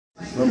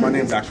But my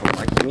name's actually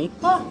Mike. Me?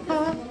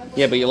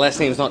 Yeah, but your last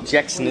name's not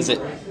Jackson, is it?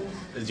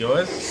 Is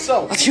yours?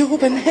 So. Have you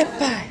been hit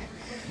by?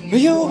 Have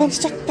you been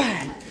struck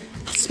by?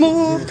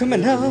 Smooth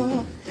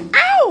criminal.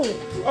 Ow!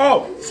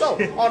 Oh, so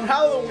on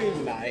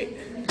Halloween night,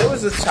 there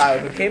was a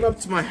child who came up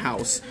to my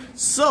house.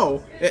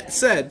 So it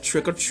said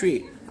trick or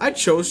treat. I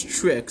chose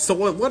trick. So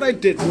what I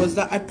did was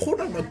that I pulled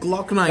out a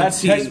Glock 19. That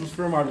text was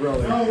from my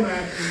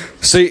brother.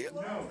 See,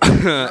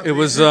 it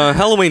was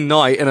Halloween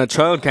night, and a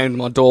child came to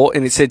my door,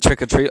 and it said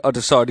trick or treat. I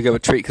decided to go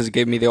with treat because it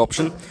gave me the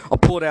option. I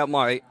pulled out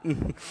my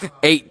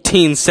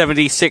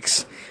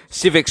 1876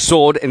 Civic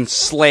sword and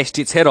slashed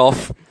its head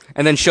off,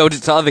 and then showed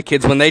it to other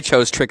kids when they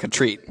chose trick or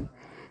treat.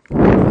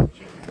 I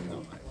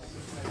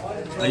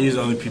use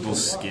other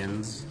people's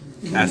skins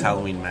as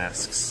Halloween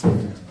masks.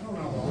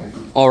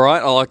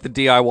 Alright, I like the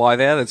DIY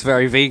there. That's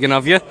very vegan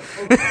of you.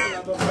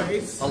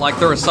 I like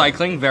the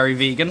recycling. Very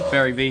vegan.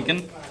 Very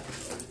vegan.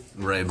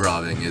 Rave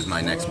robbing is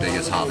my next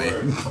biggest hobby.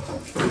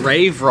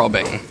 Rave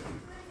robbing.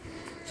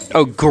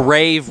 Oh,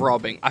 grave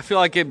robbing. I feel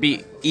like it'd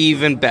be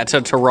even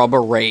better to rob a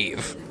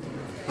rave.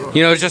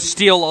 You know, just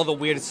steal all the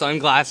weird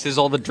sunglasses,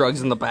 all the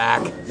drugs in the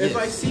back. If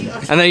I see a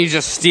And then you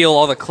just steal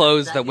all the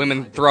clothes that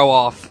women throw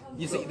off.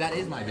 You see, that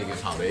is my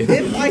biggest hobby.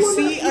 If I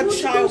see a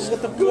child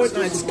with a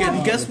Fortnite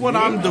skin, guess what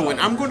I'm doing?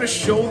 I'm going to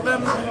show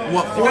them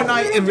what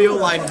Fortnite in real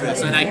life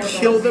is, and I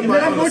kill them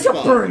right on the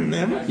spot. Burn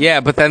them. Yeah,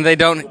 but then they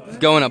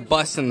don't go in a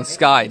bus in the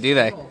sky, do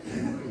they?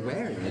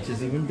 Which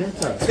is even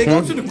better. They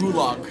go to the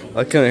gulag.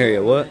 I couldn't hear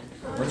you. What?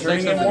 We're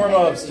training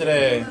warm-ups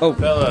today. Oh,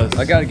 fellas.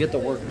 I gotta get the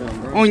work done,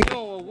 bro. Oh,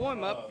 no, a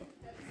warm-up.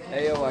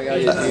 Hey, yo, I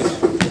gotta get these.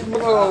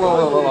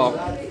 Whoa.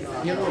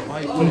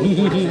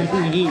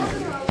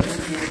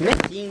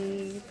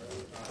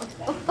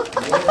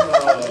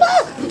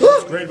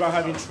 What's great about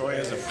having Troy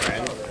as a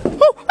friend?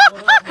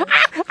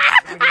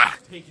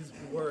 Take his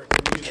work.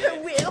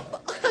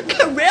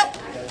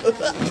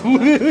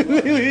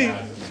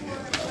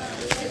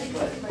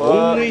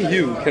 Only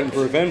you can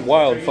prevent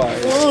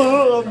wildfires.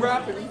 Oh, I'm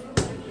rapping.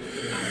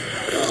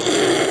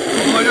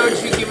 Why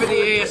don't you give it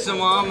the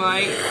ASMR,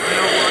 mate?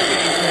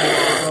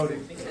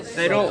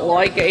 They don't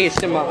like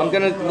ASMR. I'm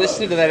gonna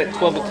listen to that at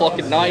 12 o'clock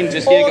at night and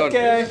just hear going.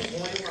 Okay.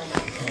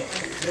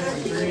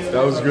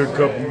 That was a good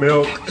cup of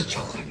milk.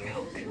 Chocolate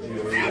milk.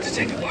 Now to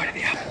take a bite of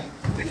the apple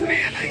with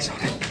mayonnaise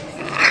on it.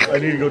 I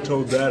need to go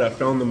tell Dad I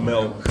found the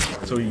milk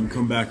so he can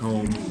come back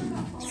home.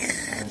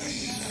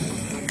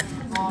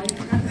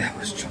 That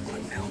was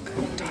chocolate milk.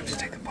 Time to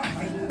take a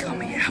bite of the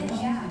gummy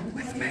apple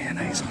with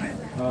mayonnaise on it.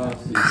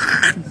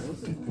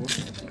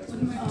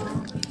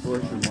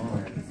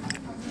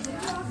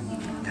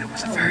 That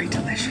was a very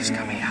delicious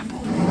gummy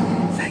apple.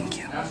 Thank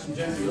you.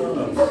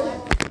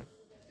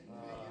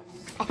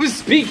 I was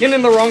speaking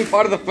in the wrong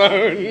part of the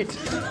phone.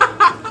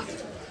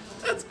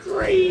 That's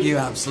great. You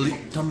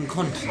absolute dumb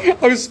cunt.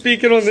 I was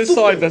speaking on this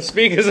side. The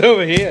speaker's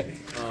over here.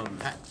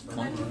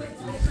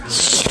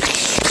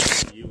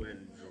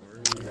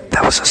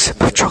 That was a sip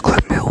of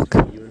chocolate milk.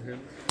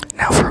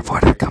 Now for a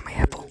bite of gummy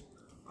apple.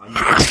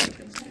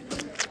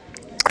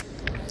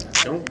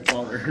 Don't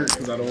bother her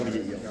because I don't want to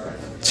get yelled at.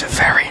 It's a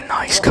very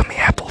nice gummy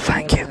apple.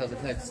 Thank you.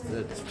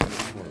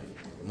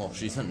 Well,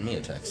 she sent me a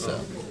text, so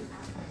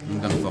I'm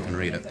gonna fucking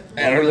read it.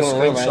 I'm gonna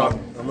screenshot.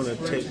 I'm gonna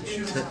take.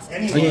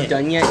 Are you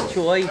done yet,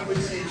 Troy?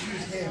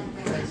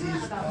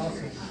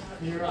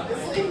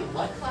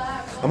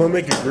 I'm gonna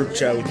make a group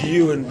chat with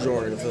you and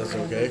Jordan if that's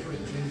okay.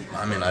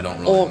 I mean, I don't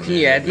really. Oh, can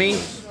you add me?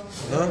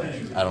 Huh?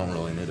 I don't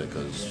really need it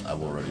because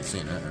I've already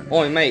seen it. And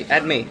Oh, mate,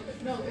 add me.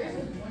 I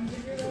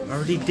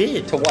already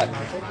did. To what?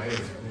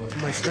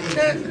 My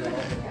Snapchat.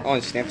 Oh, on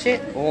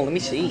Snapchat? Oh, let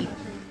me see.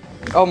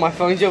 Oh, my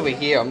phone's over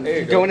here. I'm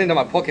going into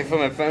my pocket for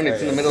my phone.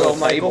 It's in the middle of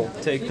the table.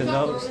 Take the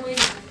notes.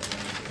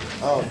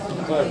 Oh,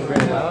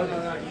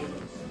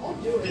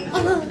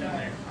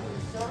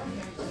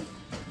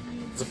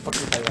 it's a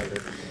fucking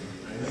highlighter.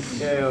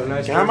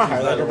 Nice. Can I have my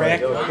highlighter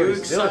back?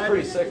 They look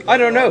pretty sick. I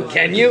don't know.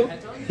 Can you?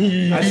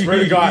 I swear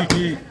to God.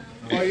 You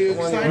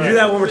do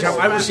that one more time.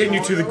 I will send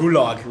you to the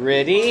gulag.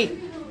 Ready?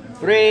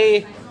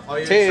 3,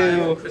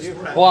 2,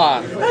 1. I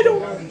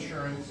don't.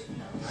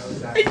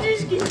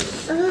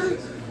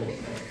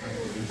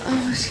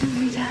 Oh, excuse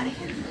me, Daddy.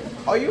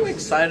 Are you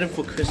excited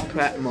for Chris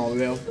Pratt and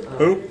Mario?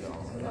 Who?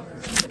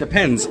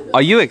 Depends.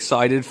 Are you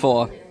excited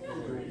for?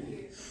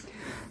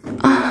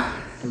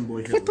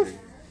 What the?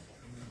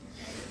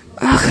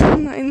 Ach,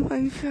 nein,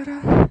 mein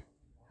Führer.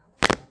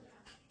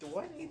 Do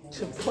I need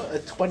to put a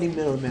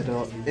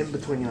 20mm in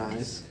between your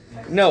eyes?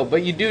 No,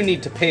 but you do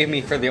need to pay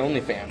me for the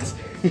OnlyFans.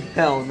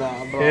 Hell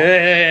nah, bro.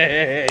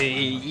 Hey,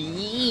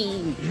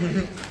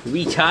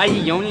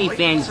 retarded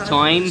OnlyFans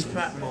time.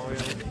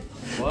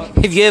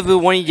 Have you ever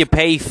wanted to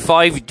pay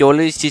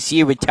 $5 to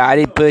see a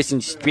retarded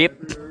person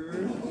strip?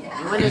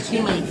 You wanna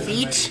see my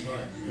feet?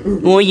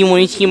 Oh, you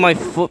want to see my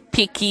foot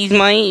pickies,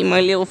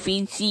 my little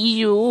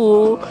feetsies?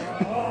 Ooh,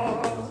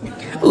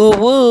 ooh,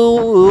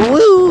 woo,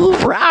 woo,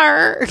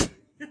 rawr.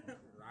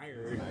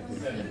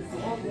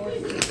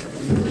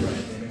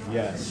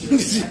 Yes.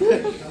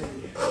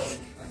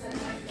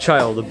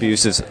 Child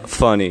abuse is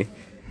funny.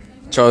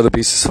 Joe the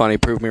Beast is funny.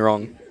 Prove me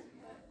wrong.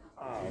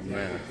 Oh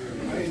man.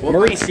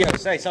 Mauricio,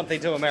 say something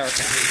to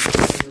America.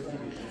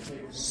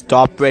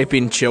 Stop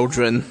raping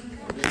children.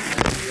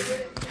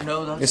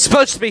 It's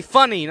supposed to be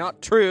funny,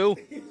 not true.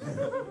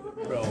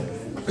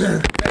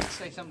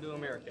 Say something to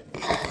America.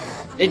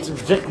 It's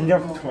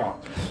ridiculous.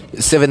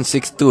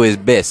 762 is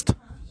best.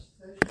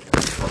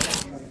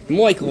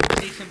 Michael,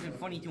 say something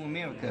funny to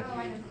America.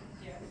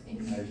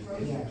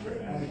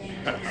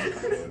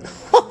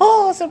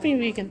 Oh, something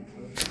vegan.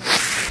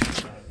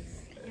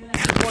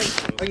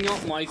 You're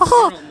not Michael.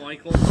 You're not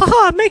Michael.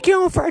 Haha, make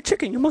your own fried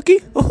chicken, you monkey.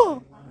 Haha.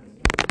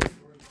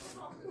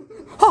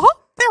 Haha,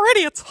 they're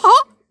idiots.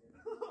 Huh?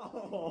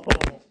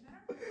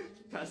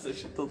 Pass that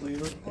shit to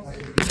Leo.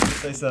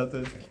 Say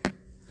something.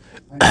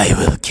 I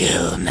will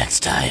kill next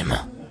time.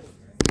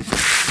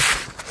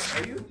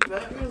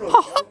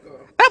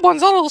 That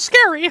one's a little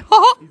scary.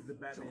 Haha.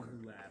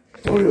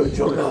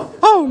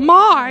 Oh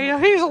my,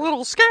 he's a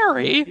little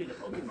scary.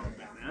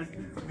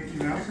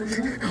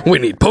 We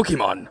need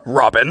Pokemon,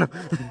 Robin.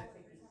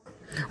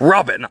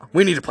 Robin,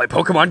 we need to play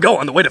Pokemon Go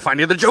on the way to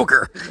finding the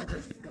Joker.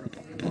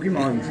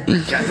 Pokemon.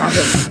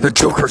 The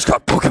Joker's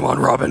got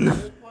Pokemon, Robin.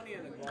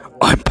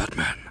 I'm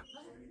Batman.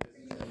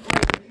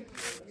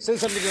 Say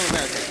something to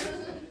America.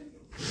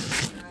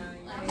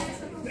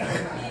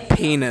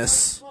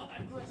 Penis.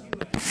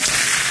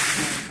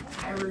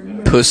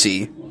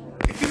 Pussy.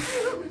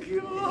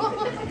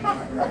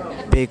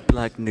 Big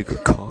black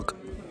nigger cock.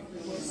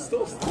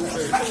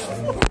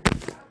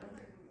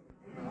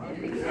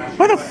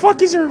 Why the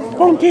fuck is your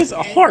phone case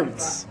of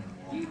hearts?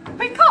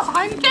 Because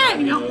I'm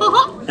gay.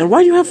 And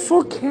why do you have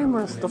 4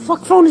 cameras? The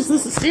fuck phone is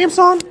this? A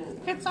Samsung?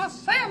 It's a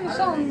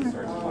Samsung.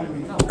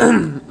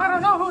 I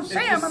don't know who's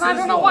Sam, and I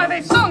don't know why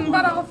they sung,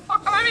 but I'll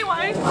fuck them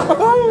anyway.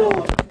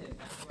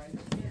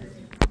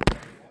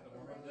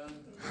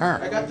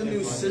 I got the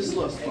new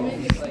Sizzler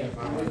phone.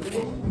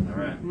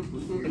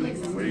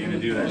 What are you gonna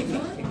do then?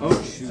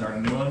 Start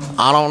a new one?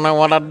 I don't know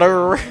what I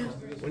do.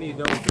 What are you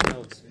doing with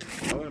notes?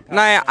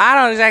 Nah, I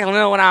don't exactly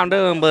know what I'm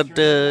doing, but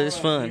it's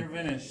fun.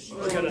 Finish.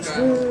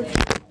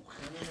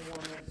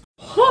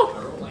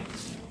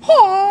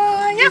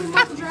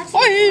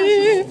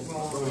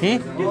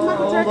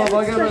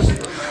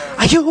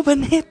 Are you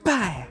been hit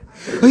by?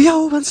 Are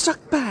you been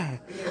struck by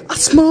a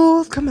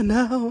smooth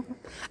criminal?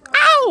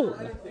 Ow!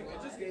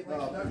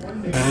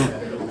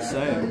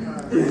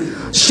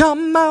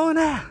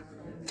 Shamona!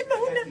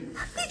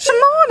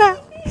 Shamona!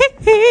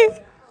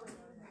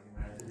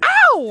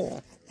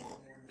 Ow!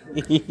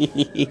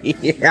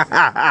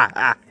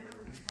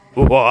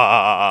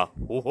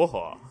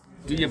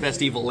 Do your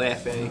best evil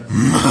laugh, eh?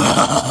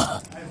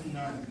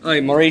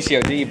 Hey,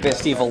 Mauricio, do your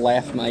best evil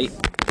laugh, mate.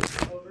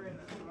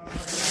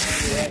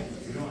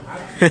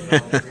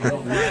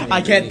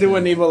 I can't do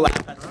an evil laugh.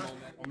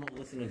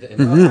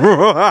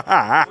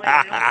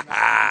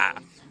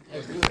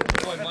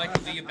 Oh,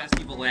 Michael, do your best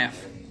evil laugh.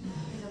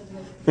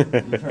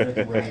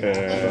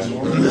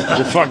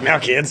 Fuck now,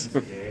 kids.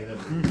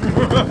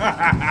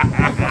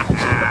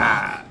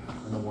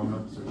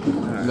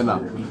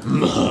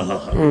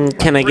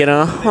 Can I get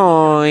a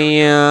oh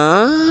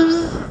yeah?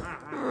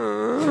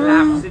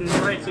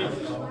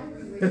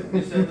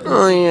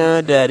 Oh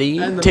yeah, daddy.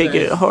 Take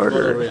it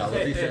harder.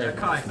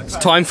 It's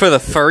time for the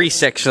furry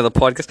section of the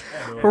podcast.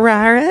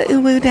 Rara,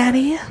 uwu,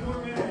 daddy.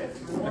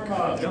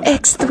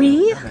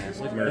 X3.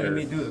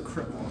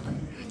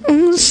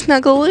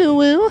 Snuggle,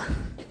 uwu.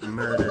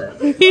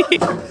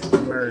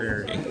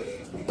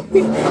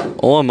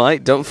 Oh,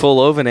 mate, don't fall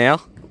over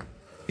now.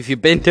 If you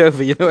bent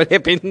over, you know what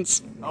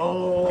happens.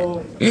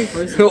 Oh.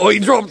 Oh, he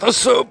dropped the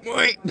soap,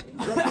 mate.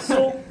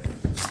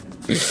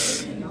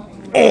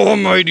 Oh,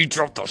 mate, he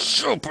dropped the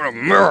soap in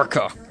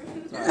America.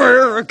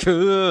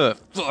 America.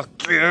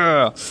 Fuck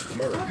yeah.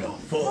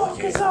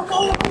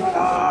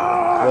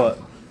 What?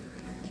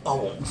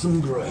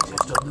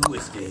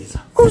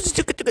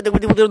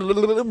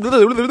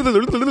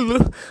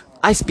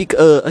 I speak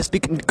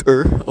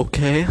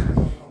okay.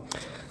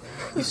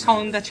 You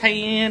sound the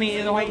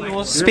Chinese way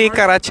you speak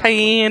the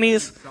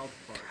Chinese.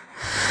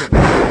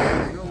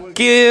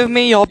 Give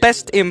me your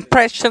best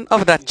impression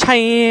of the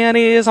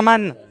Chinese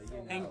man.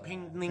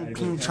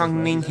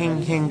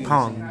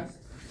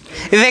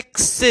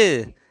 Vex,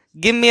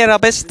 give me the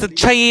best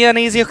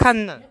Chinese you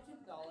can.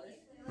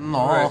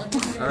 No.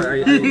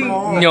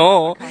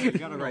 No. You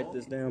gotta write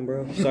this down,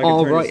 bro.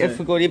 All right, I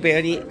forgot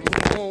about it.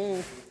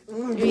 Oh,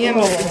 yeah,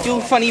 do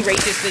funny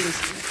racist things.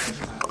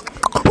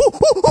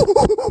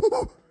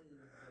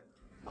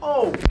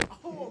 Oh.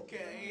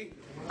 Okay.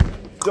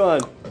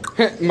 Done.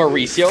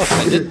 Mauricio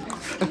offended.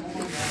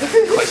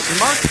 Question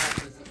mark?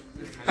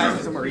 Pass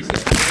it to Mauricio.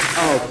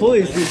 Oh,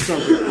 please do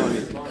something funny.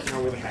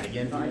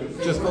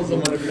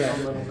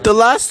 The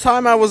last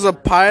time I was a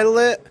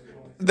pilot,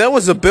 there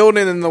was a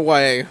building in the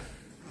way.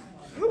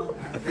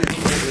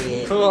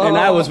 And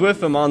I was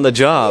with him on the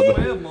job.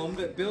 Well, Mom,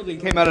 that building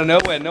came out of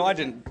nowhere. No, I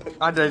didn't.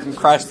 I didn't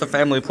crash the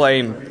family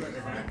plane.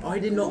 I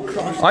did not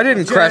crush. I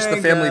didn't crash the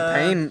family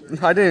plane.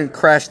 I didn't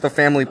crash the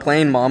family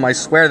plane, Mom. I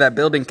swear that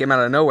building came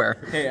out of nowhere.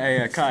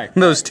 Hey, Kai.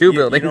 Those two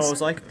buildings. You know what it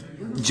was like?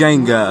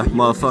 Jenga,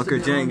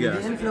 motherfucker,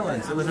 Jenga.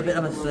 Influence. It was a bit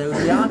of a slow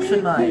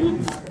reaction,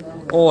 mate.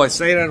 Oh, I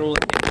say that all.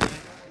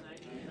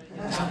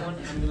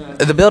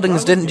 The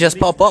buildings didn't just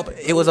pop up.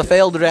 It was a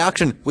failed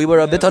reaction. We were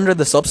a bit under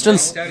the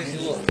substance. How does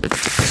he look?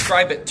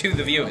 Describe it to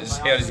the viewers.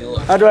 How does he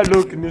look? How do I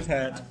look in this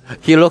hat?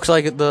 He looks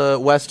like the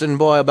Western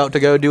boy about to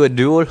go do a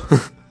duel.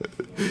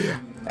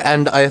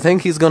 And I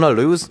think he's gonna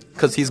lose,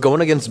 because he's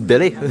going against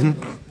Billy.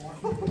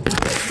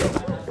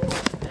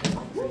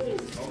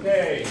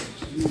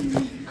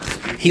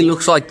 He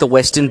looks like the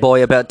Western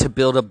boy about to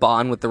build a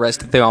barn with the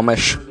rest of the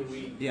Amish.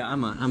 Yeah,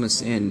 I'm a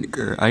sand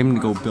nigger. I'm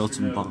gonna go build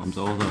some bombs.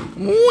 Hold up.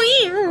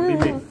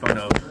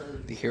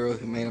 The hero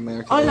who made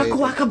America Don't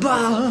want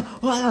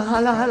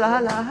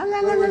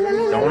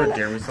to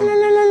dare me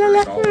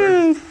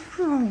something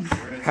for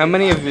 $1. How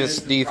many of us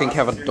do you think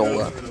have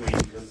 $1?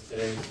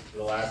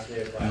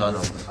 None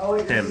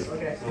of them. Him.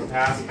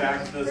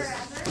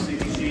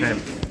 Him.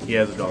 He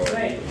has $1.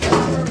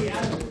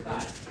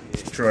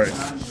 Troy,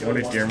 you want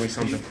to dare me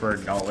something for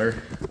 $1?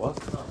 What?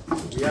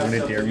 You want to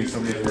dare me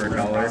something for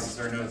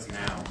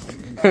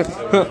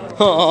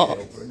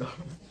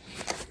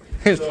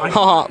 $1?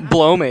 Haha,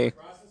 blow me.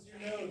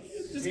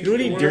 You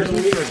want to dare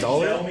me for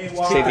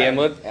 $1? Say the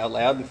M-word out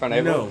loud in front of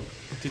everyone. No,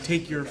 to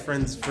take your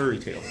friend's furry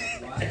tail.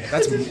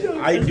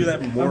 I do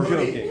that more.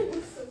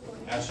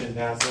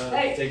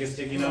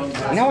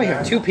 Now we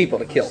have 2 people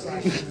to kill.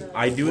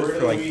 I do it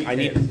for like I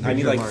need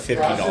like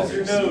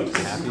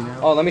 $50.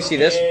 Oh, let me see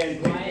this.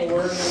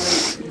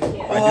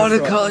 Oh, the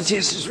color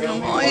test is real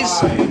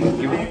nice. I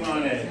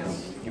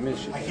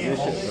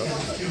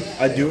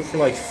do it for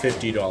like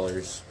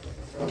 $50.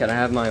 Can I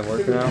have my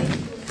work now?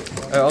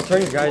 I'll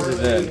turn you guys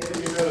in.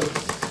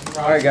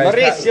 Alright, guys.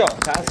 Mauricio.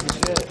 Pass the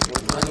shit.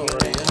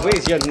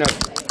 Where's your note?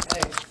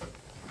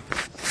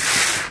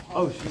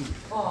 Oh, shoot.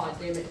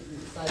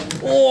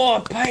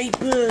 Oh,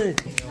 paper!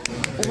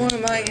 Oh,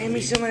 mate, hand me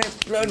some of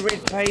that blood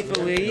red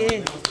paper, will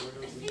you?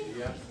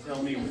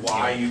 Tell me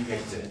why you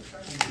picked it.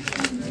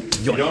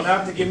 You don't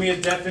have to give me a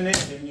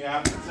definition. You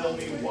have to tell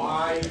me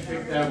why you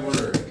picked that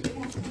word.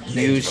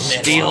 You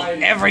steal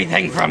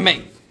everything from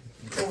me.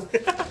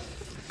 Pick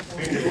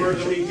the word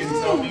of the week and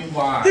tell me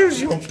why.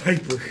 There's your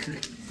paper.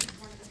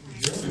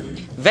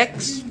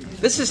 Vex,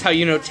 this is how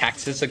you know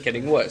taxes are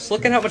getting worse.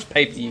 Look at how much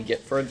paper you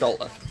get for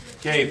 $1.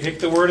 Okay, pick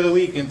the word of the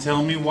week and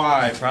tell me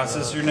why.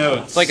 Process your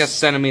notes. It's like a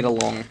centimeter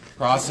long.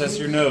 Process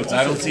your notes.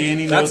 I don't see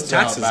any That's notes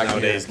taxes out back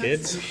nowadays, here.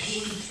 kids.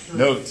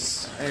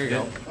 Notes. There you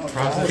go.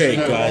 Process Okay,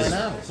 your notes.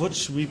 guys, what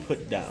should we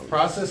put down?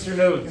 Process your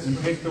notes and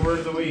pick the word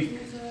of the week.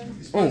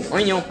 Oh,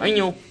 I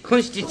know.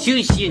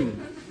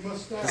 Constitution.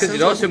 Because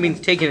it also means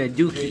taking a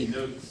dookie.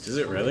 Is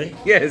it really?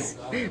 Yes,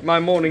 my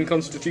morning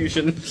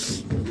constitution.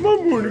 My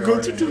morning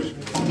constitution.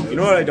 You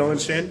know what I don't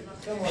understand?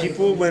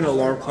 People, when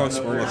alarm clocks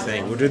weren't a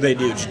thing, what do?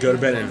 Just go to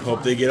bed and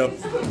hope they get up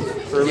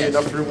early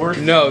enough for work?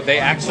 No, they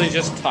actually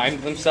just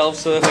timed themselves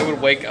so that they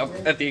would wake up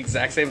at the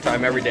exact same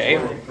time every day.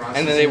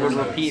 And then they would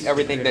repeat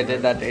everything they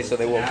did that day so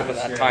they woke up at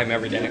that time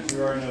every day.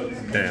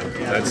 Damn,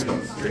 that's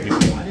pretty cool.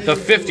 The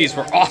 50s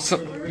were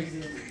awesome.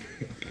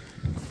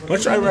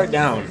 What should I write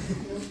down?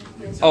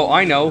 Oh,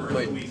 I know.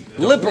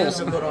 Liberals.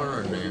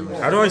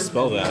 How do I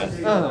spell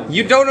that?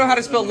 You don't know how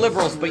to spell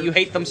liberals, but you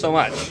hate them so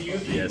much.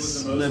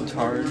 Yes.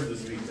 Libtard.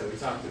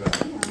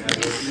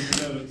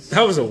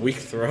 That was a weak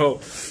throw.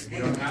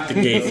 The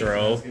gay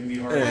throw.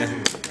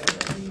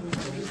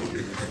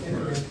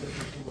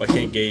 Why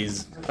can't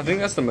gays... I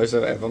think that's the most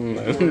I've ever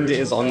moaned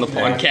is on the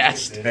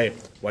podcast. Hey,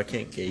 why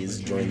can't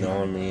gays join the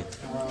army?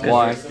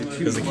 Why?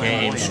 Because they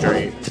can't aim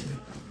straight.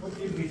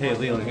 Hey,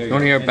 Leland, here You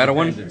wanna hear a better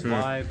one?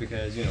 Why?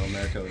 Because, you know,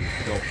 America would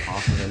go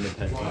off of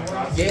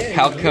independence.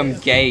 How come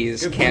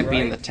gays can't be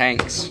in the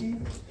tanks?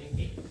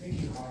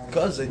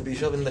 Because they'd be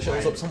shoving the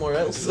shells up somewhere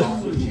else.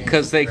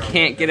 Because they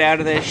can't get out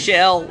of their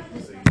shell.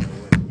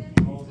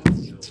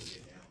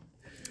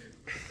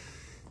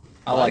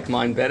 I like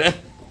mine better.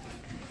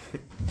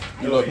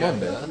 You like mine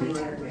better?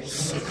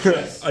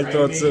 I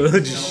thought so.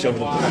 Just shove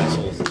up the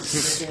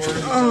assholes.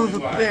 Oh, the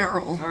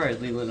barrel.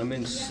 Alright, Leland, I'm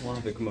in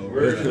Slavic mode.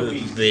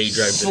 They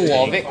drive the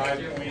Slavic.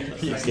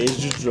 tank. Gays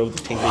just drove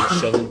the tank. They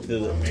shoved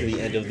it to the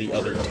end of the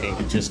other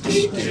tank just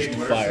to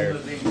fire.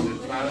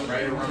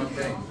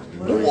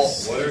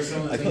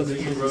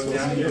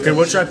 Okay,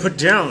 what should I put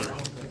down?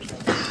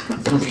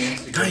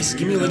 Guys,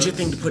 give me a legit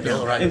thing to put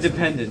down.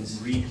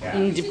 Independence.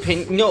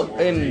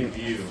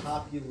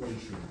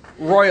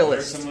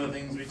 Royalist. Some of the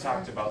things we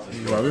talked about this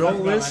week.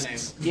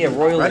 Royalists? Yeah,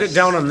 royalist. Write it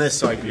down on this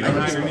so I can...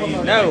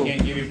 No. I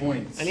can't give you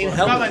points. I need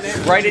help.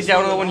 Write it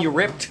down on the one you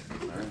ripped.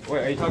 Wait,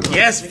 are you talking about?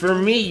 Yes, for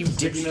me, you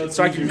dipshit,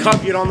 so I can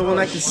copy it on the one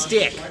I can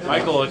stick.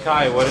 Michael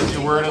Akai, what is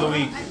the word of the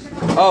week?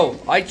 Oh,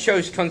 I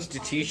chose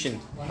Constitution.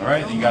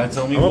 Alright, you gotta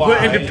tell me I'm why.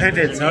 gonna put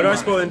independence. How do I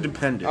spell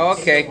independence? Oh,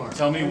 okay.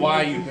 Tell me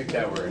why you picked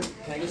that word.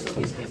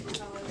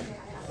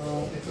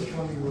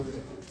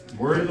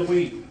 Word of the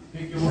week.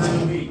 Pick your word of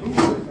the week.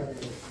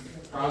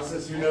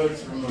 Process your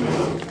notes from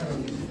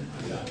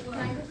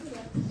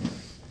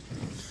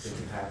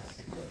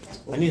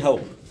I need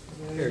help.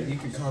 Here, you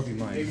can copy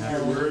mine.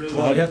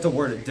 Well, you have to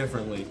word it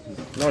differently.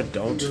 No, I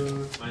don't.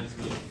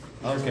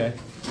 Okay.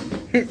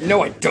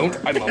 No, I don't.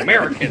 I'm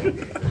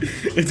American.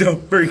 It's a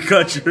free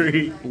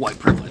country. White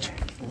privilege.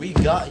 We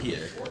got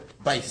here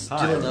by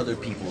stealing other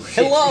people's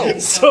shit. Hello.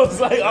 So it's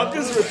like I'm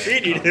just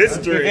repeating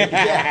history.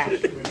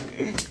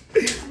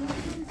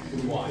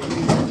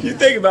 You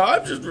think about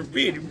it, I'm just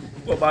repeating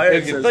what my If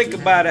ancestors. you think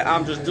about it,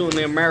 I'm just doing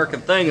the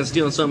American thing and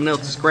stealing someone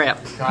else's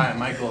crap. Kai,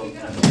 Michael,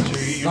 make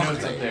sure you your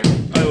notes up there.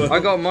 I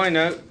got my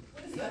note.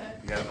 You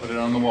gotta put it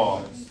on the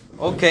wall.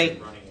 Okay.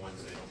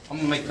 I'm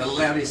gonna make the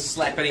loudest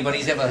slap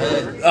anybody's ever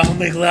heard. I'll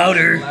make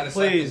louder. Loudest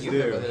Please slap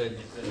you've do. ever heard.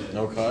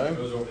 Okay.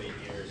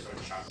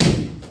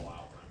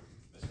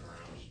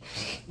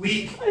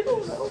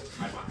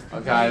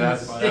 Okay,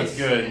 that's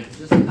good.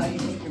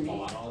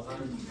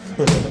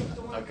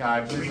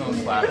 Okay, please don't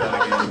slap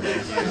that again.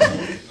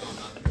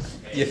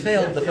 Thank you. You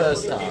failed the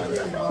first time.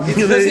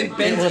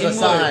 It was a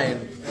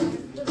sign.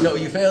 No,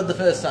 you failed the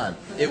first time.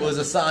 It was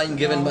a sign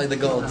given by the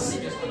gods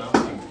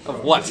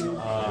Of what?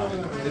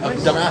 of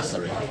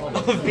dumbassery.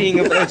 Of being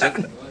a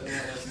virgin.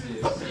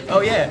 Oh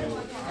yeah,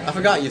 I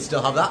forgot you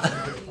still have that.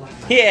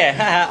 Yeah,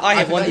 haha, I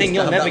have one forgot thing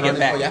you you'll still have never that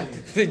get running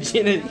back. for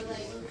Virginity.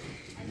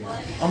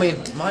 I mean,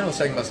 mine was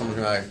taken by someone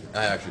who I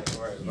actually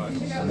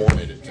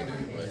wanted it to do.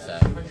 But,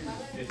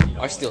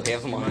 I still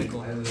have mine.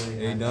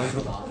 He does.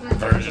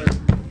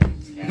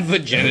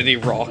 Virginity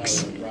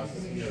rocks.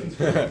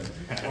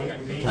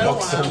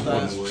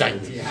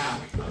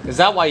 Is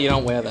that why you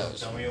don't wear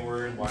those? Tell me a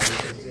word. Why you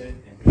picked it.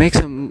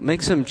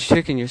 Make some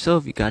chicken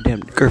yourself, you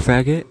goddamn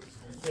faggot.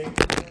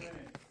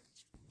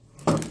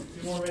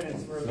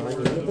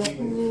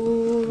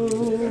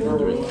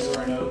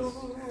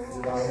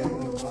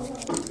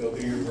 Go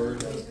through your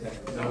words.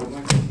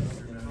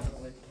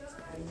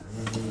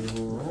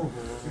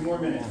 2 more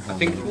minutes. I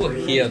think you will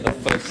hear the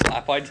first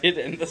slap I did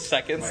and the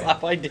second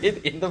slap I did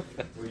in the...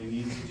 What you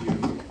need to do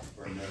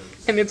for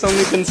notes. And it's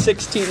only been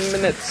 16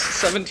 minutes,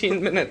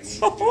 17 minutes.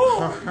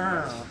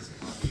 Haha,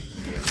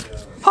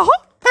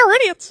 they're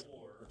idiots.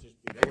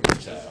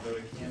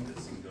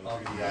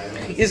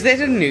 Is that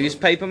a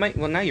newspaper, mate?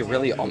 Well, now you're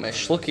really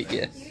Amish. Look at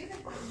you.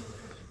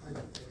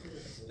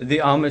 The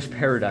Amish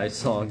Paradise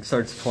song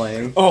starts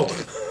playing. Oh,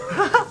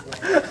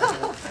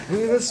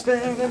 We were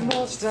spending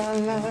most our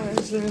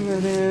lives living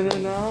in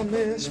an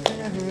Amish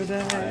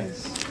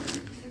paradise.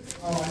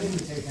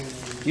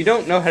 You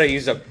don't know how to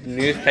use a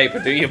newspaper,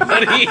 do you,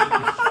 buddy?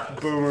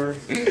 boomer.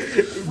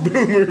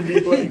 Boomer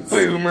be like.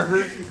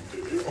 Boomer.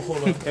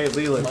 Hey,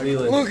 Leland.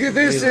 Look at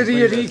this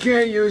idiot, he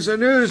can't use a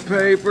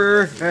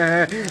newspaper.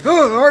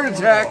 Oh, heart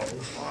attack.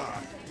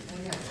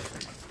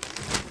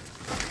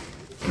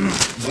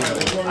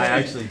 I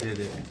actually did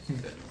it.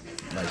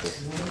 Michael,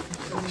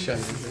 show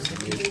me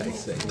your face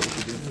saying that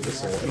you did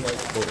this all. But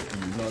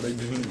you're not a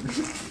dude.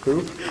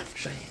 Who?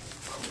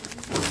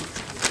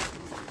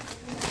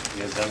 You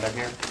guys done back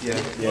here?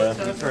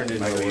 Yeah. You turned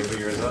into Michael, you a put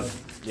yours up?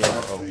 Yeah.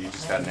 Oh, you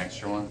just got an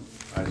extra one?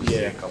 I just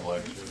see a couple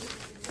extras.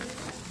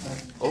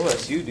 Oh,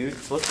 that's you, dude.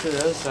 Flip to the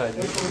other side.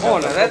 Oh,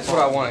 now that's what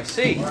I want to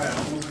see.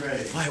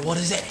 Wait, what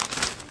is it?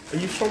 Are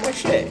you showing my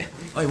shit?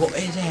 Wait, what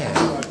is it?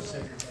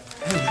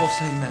 What's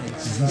that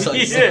nice?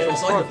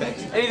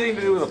 Yeah, anything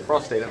to do with a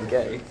prostate, I'm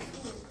gay.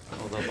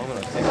 Hold up, I'm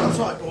gonna take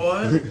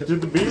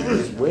Did the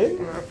Beavers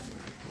win?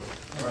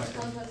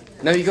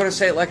 No, you gotta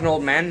say it like an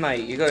old man,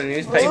 mate. You got a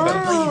newspaper.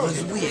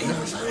 Beavers win.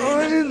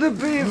 Why did the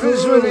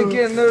beavers win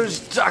again? Those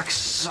ducks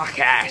suck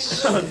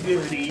ass.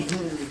 Guilty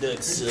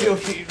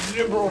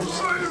liberals.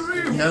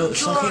 No,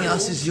 sucking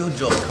ass is your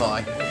job,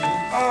 Kai.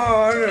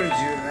 Oh, I don't do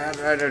that.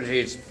 I don't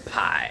eat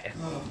pie.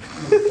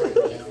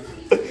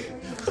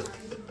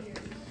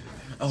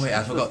 Oh wait,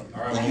 I forgot.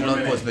 You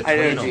like what's I between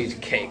don't them.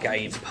 eat cake. I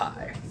eat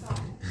pie.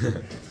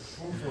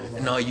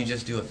 No, you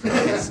just do a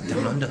kiss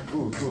down under.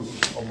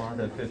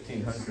 Armada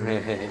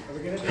 1500.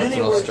 That's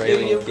an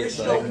Australian kiss,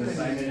 though.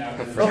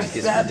 French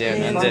kiss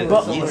down under.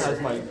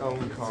 Has my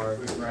own car.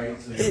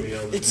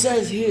 It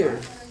says here,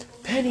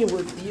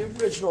 Pennyworth, the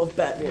original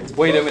Batman.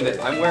 Wait a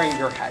minute. I'm wearing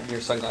your hat and your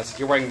sunglasses.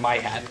 You're wearing my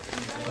hat.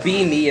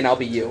 Be me and I'll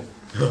be you.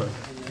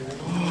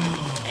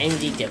 I'm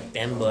the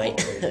fanboy.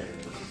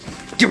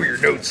 Give me your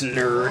notes,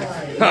 nerd.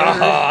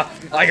 Haha,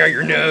 I got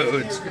your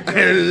notes.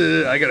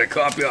 I got a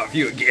copy off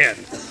you again.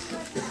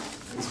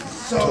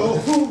 So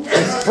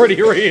it's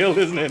pretty real,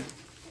 isn't it?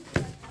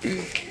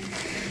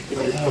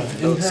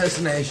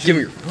 Impersonation. Give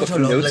me your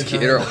fucking notes,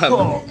 kid, or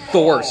I'll have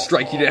Thor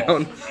strike you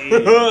down.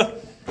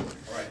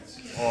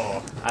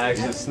 I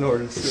actually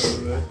snorted so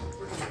good.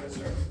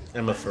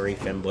 I'm a furry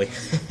fanboy.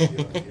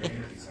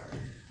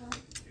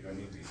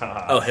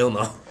 Oh, hell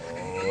no.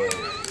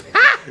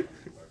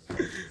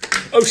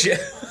 Oh shit.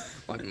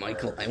 I'm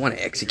Michael. I want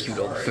to execute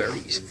all the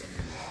furries.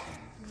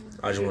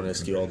 I just want to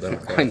execute all them.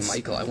 I'm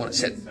Michael. I want to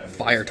set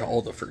fire to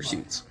all the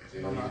fursuits.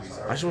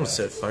 I just want to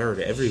set fire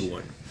to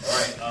everyone.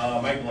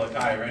 Alright, Michael,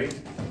 Kai, ready?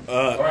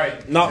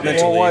 Alright. Not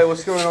mentally.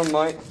 What's going on,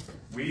 Mike?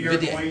 We are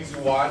going to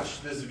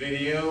watch this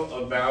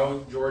video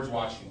about George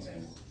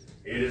Washington.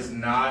 It is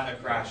not a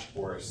crash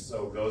course,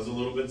 so it goes a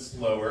little bit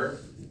slower.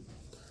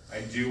 I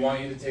do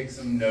want you to take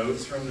some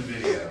notes from the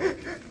video.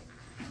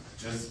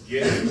 Just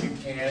get what you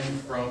can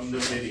from the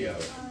video.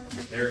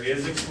 There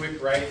is a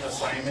quick write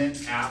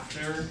assignment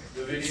after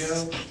the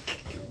video,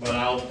 but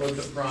I'll put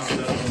the prompt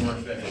up when we're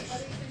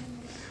finished.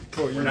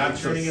 We're not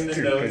turning in the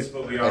notes,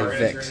 but we are going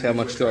to turn in How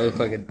much do I look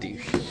like a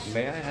douche?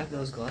 May I have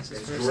those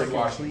glasses for a George second,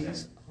 Washington.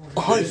 please?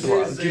 Oh, This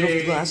bro, is get off the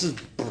a glasses,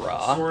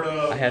 brah. Sort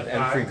of I have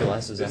M3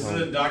 glasses at This home.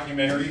 is a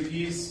documentary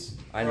piece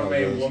I know from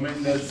a those.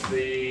 woman that's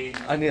the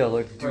I need to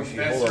look douchey.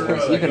 Hold professor on.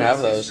 of You can have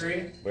US those.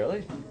 history.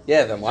 Really?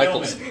 Yeah, they're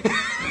Michael's. Gentlemen.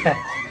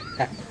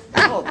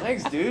 Oh,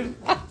 thanks, dude.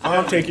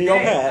 I'm taking your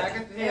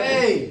hat.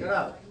 Hey!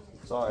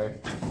 Sorry.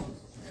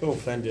 So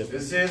offended.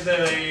 This is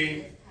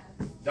a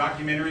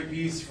documentary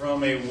piece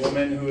from a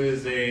woman who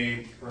is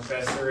a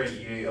professor at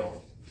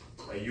Yale,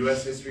 a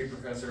U.S. history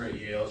professor at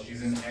Yale.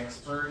 She's an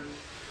expert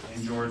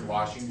in George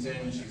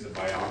Washington. She's a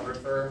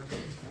biographer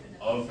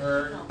of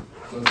her.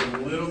 So it's a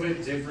little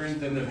bit different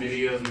than the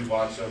videos we've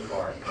watched so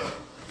far.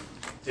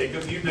 Take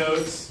a few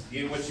notes,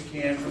 get what you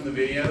can from the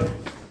video,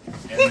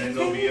 and then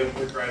there'll be a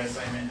quick write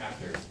assignment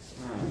after.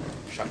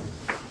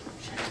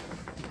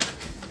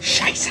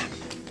 Scheiße.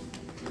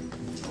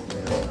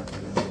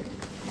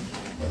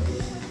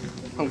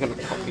 I'm gonna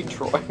copy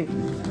Troy.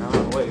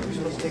 Oh, wait, we're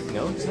supposed to take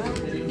notes now?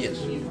 Yes.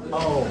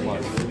 Oh my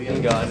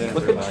god.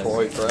 Look at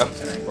Troy, bro.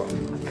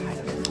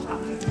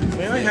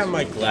 May I have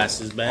my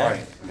glasses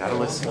back? Gotta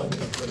listen.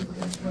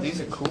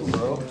 These are cool,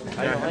 bro.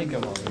 I don't like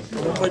them on me. I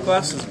want my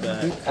glasses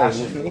back. I'll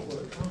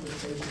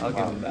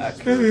give them back.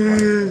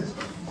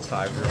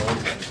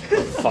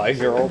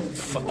 5-year-old.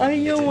 5-year-old.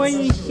 I don't want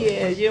to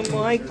share. You're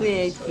my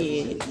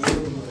glasses.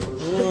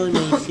 Oh,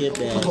 my shit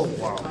back. Oh,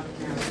 wow.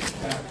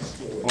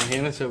 Well,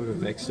 hand this over to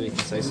Vic so he can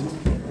say some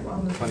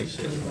funny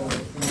shit.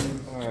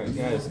 Alright,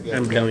 guys.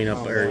 I'm blowing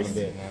up Earth.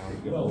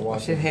 I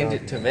should hand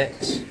it to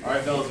Vix. All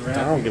right, fellas, we're I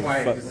gonna don't have to give be a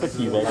quiet fuck. 'cause Fuck this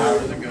you, is Vic.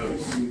 louder than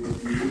ghosts.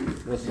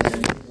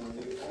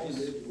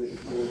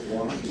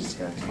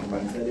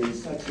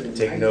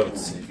 Take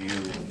notes. If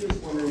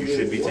you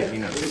should be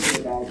taking notes.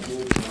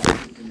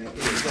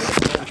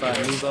 If I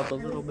move up a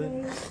little bit,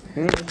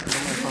 I'm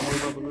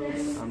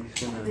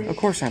just gonna. Of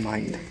course I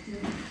mind.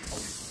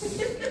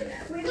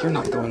 You're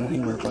not going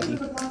anywhere, buddy.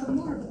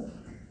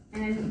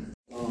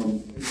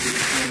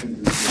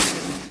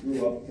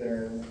 Grew up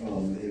there.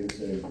 It was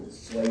a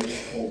slave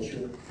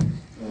culture.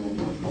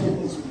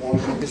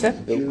 Is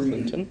that Bill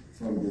Clinton?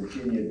 From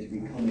Virginia to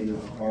becoming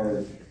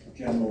our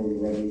general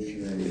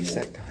revolutionary. Who's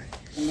that guy?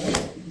 The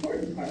most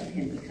important part of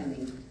him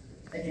becoming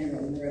a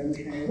general in the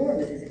Revolutionary War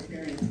was his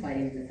experience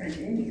fighting in the French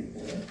and Indian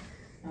War.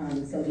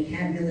 So he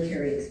had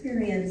military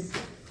experience.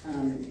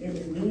 It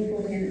was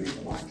meaningful to him, it meant a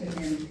lot to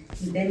him.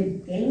 He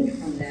then gained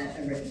from that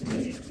a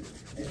reputation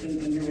as being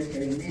a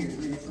military man. I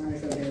mean, it's not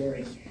as though there were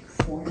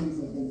swarms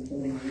of them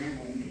floating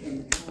around in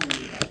the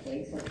colonies that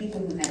way. So people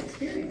who had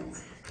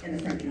experience in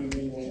the French and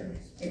Indian War,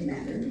 it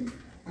mattered.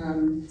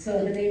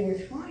 So that they were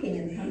talking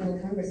in the Continental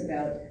Congress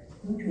about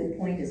who to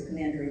appoint as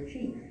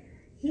commander-in-chief.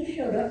 He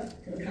showed up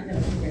to the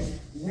Continental Congress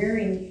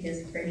wearing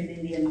his French and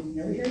Indian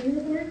military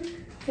uniform,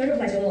 sort of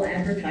like a little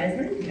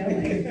advertisement, you know,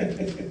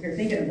 like, you're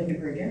thinking of looking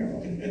for a general.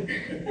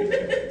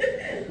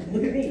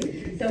 Look at me.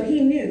 So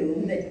he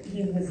knew that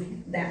he was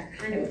that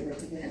kind of a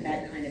person who had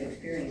that kind of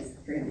experience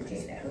for him to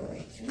take that role.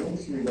 What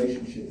was the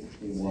relationship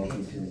between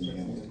Washington and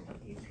Hamilton?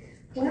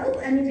 Well,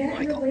 I mean, that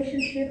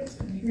relationship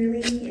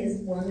really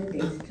is one that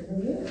dates to the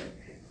war.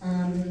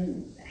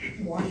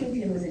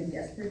 Washington was in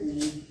desperate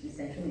need,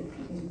 essentially, of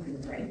people who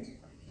could write,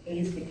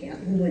 aides de camp,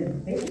 who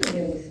would basically be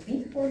able to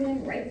speak for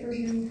him, write for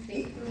him,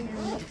 think for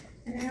him,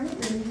 and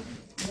Hamilton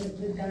was a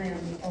good guy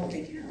on all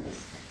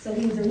accounts. So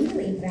he was a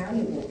really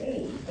valuable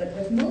aide, but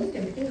what's most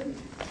important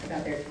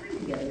about their time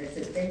together is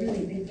that they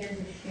really began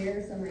to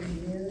share some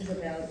ideas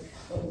about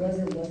what was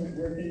or wasn't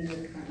working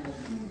with Continental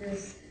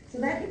Congress. So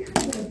that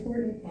becomes an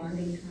important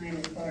bonding time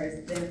as far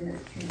as them as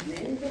two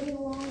men getting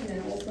along, and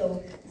then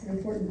also it's an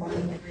important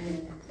bonding time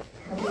in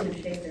helping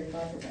them shape their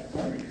thoughts about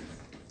governance.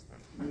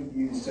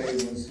 You say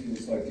he was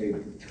like a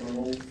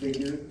paternal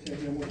figure to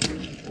Hamilton,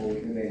 or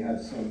did they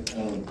have some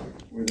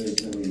where there's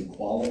an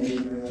equality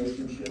in the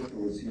relationship, or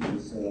was he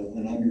just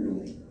an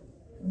underling?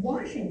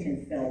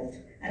 Washington felt,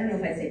 I don't know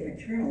if I'd say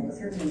paternal, but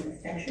certainly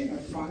affection or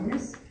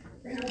fondness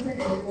for Hamilton,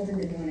 and Hamilton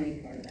didn't want any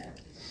part of that.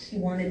 He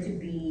wanted to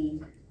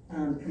be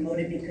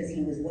promoted because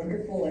he was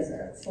wonderful as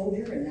a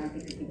soldier and not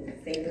because he was a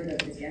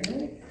favorite of the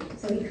general.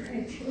 So he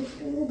kind of changed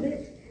a little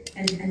bit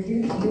and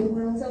didn't feel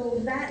well. So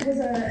that was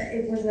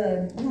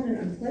not an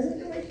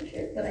unpleasant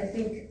relationship, but I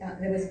think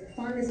there was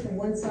fondness from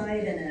one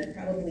side and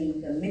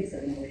probably a mix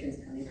of emotions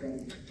coming from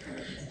the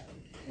other side.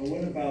 Well,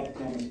 what about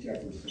Thomas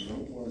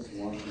Jefferson? What was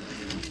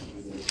Washington's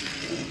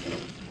relationship?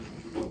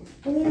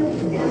 Well, you know,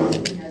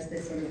 Hamilton has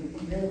this sort of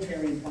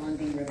military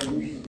bonding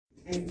revolution,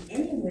 and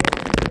anywhere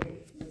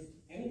it was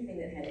anything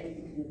that had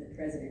anything to do with the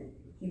president,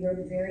 he wrote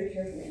very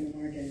carefully in the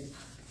margin,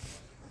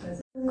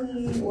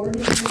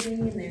 organizing,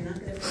 and they're not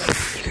going to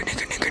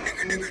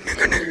in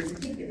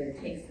particular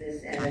takes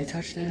this as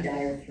a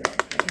dire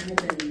threat.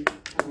 Hamilton,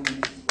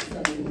 someone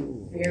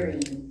who very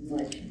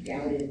much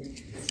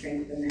doubted the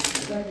strength of the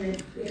national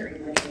government, very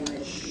much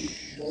wanted to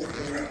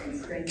bolster it and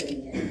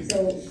strengthening it. So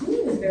he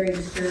was very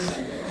disturbed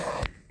by this.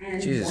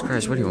 And Jesus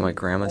Christ, what do you want, my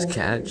grandma's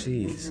cat?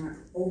 Jeez.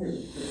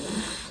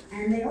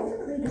 And they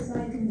ultimately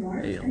decided to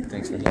march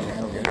Thanks for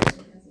Pennsylvania to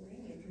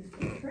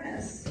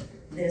suppress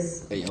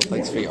this. Hey, yo,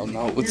 thanks for your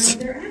notes.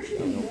 Now, there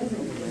actually wasn't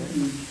a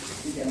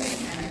huge going, and I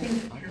think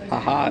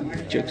Haha,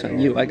 joke's on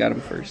you, I got him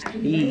first.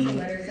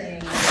 you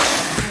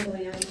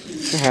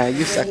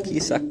You suck, you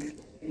suck.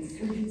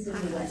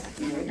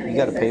 You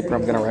got a paper,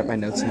 I'm gonna write my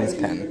notes in his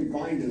pen.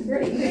 Right,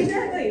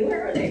 exactly,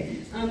 where are they?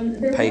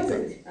 There Paper.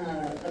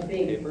 wasn't a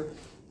big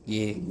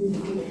Yeah.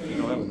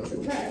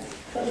 suppress.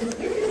 But what's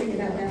interesting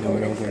about that No, I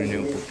don't want a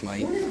notebook,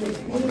 mate.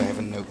 Why would I have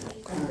a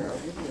notebook?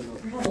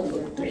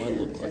 Do I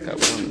look like I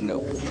want a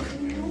notebook?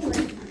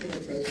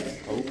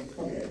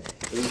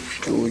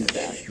 George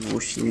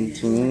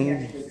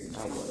Washington.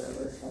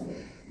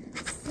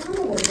 Some of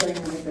what's going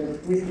on with the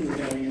whiskey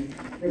rebellion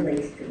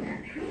relates to that.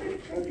 How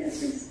much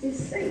protest is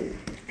safe?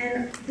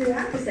 And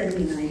throughout the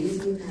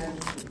 1790s, you have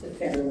the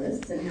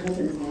Federalists, and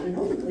Hamilton is one, and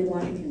ultimately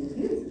Washington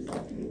reveals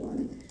himself to be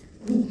one,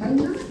 who are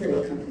not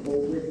very comfortable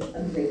with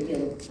a great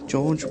deal of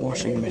George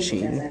washing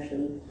machine. That's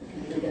actually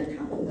completely on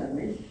top of the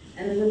government.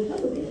 And the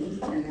Republicans,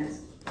 and that's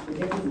the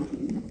Dixie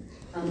team,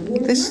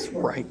 This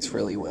writes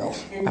really well.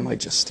 I might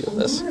just steal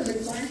this. a lot of the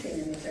clashing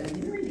in the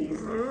 1790s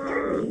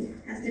partly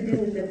has to do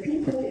with the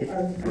people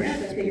of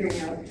America figuring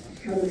out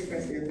how to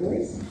express their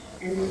voice,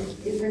 and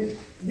different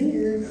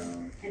leaders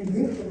and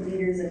groups of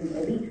leaders and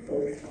elite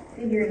folks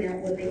figuring out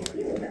what they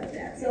feel about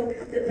that. So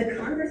the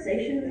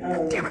conversation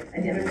of a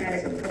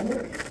democratic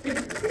republic is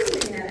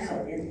figuring that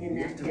out in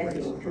that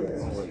decade to a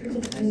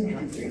pretty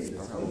huge degree.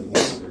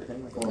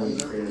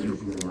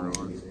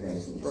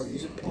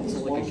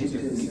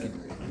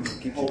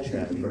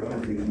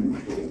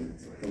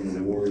 From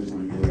the wars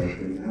in Europe,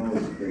 and now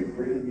it's Great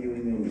Britain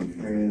viewing them, and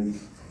France,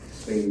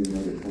 Spain, and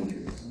other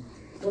countries.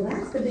 Well,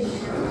 that's the big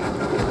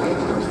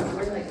challenge.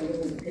 We're like a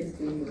little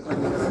Pittsburgh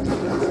Republic,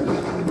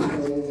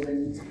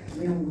 and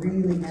we don't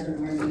really have an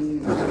army,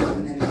 but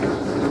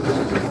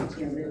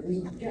we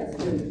just really have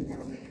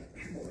power.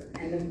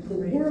 And the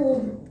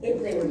world, if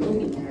they were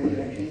looking in our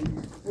direction,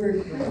 were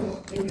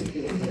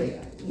interested in Syria.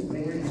 They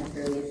weren't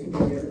necessarily interested in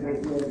there's a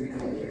great world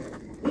power there.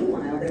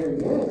 Meanwhile, there were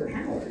world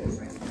powers,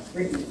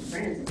 Britain and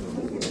France in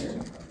particular,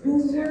 who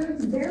were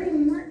very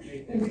much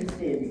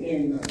interested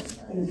in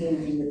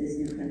engaging with this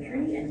new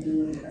country and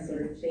being a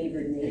sort of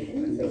favored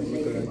nation so that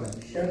they could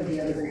shove the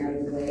other one out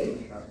of the way.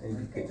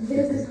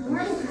 There's this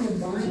horrible kind of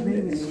bond that the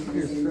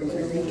nations in that when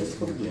they make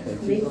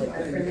a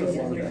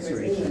friendly gesture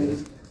towards England,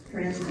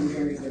 France comes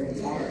in sort of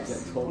bars.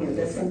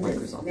 There's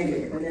something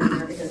negative for them,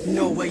 not because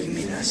No way, you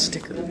made a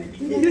sticker. and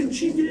then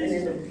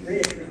the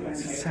British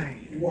Say.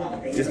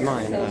 It's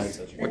mine.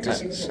 What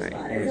does it say?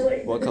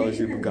 What color is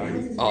your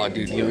Bugatti? Oh,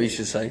 dude, you know what you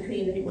should say?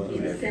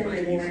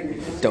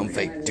 Don't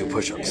fake, do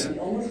push-ups.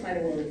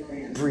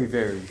 Breathe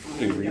very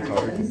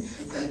retard.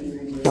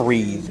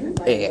 Breathe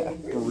air.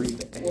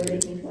 Breathe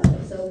air.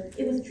 So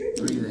it was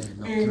tricky. Breathe air,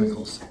 no And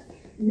chemicals.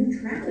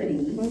 neutrality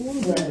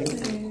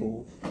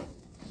was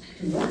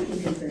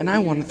And I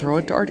want to throw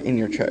a dart in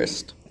your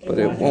chest, but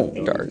it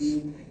won't dart.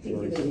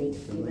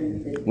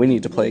 We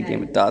need to play a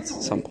game of dots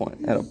at some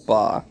point at a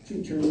bar.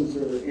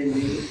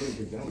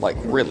 Like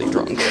really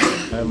drunk. I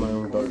have my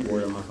own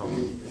dartboard in my house.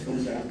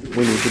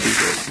 We need to be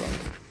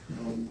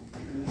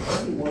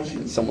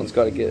good. Someone's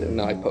got to get an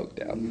eye poked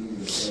out.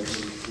 I'm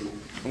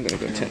gonna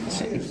go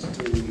Tennessee.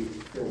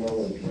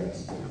 Farewell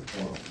address.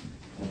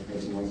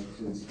 President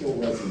Washington still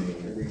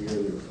resonating. Every year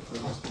there's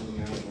posts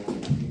coming out,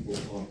 people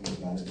talking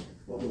about it.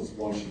 What was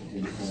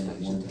Washington trying to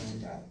warn us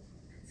about?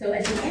 So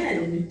at the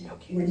end,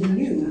 when he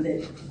knew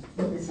that he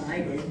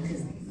decided,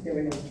 because there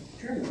were no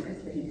term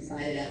limits, but he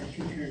decided after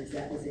 2 terms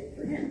that was it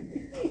for him,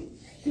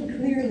 he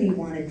clearly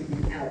wanted to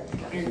be out.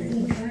 And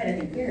he tried, I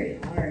think, very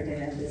hard to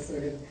have this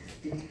sort of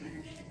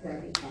detached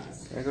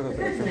gravitas. The fact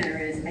of the matter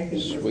is, I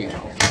think he was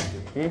about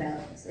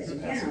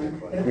stepping down,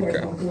 but of course,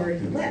 before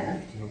he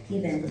left, he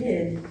then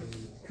did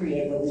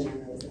create what we now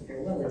know as the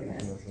farewell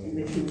address, in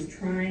which he was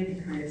trying to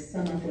kind of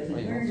sum up what he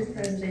learned as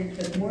president,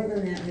 but more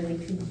than that, really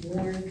to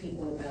warn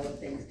people about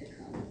things to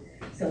come.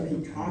 So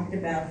he talked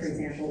about, for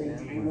example,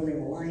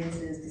 entangling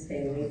alliances, to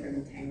stay away from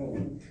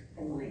entangling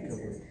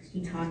alliances.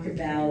 He talked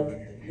about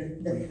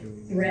the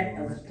threat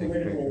of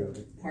political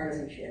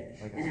partisanship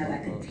and how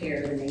that could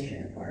tear the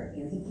nation apart.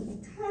 You know, he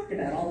talked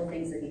about all the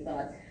things that he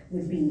thought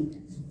would be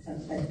a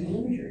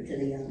danger to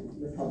the young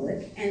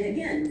republic. And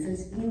again,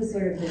 since he was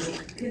sort of this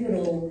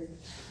pivotal,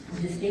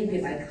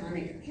 distinctive,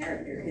 iconic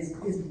character, his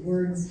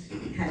words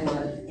had a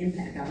lot of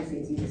impact.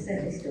 Obviously, as you just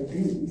said, they still do.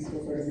 We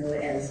still sort of know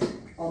it as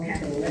all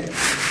capital letters.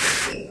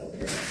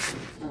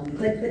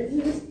 But he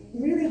was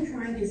really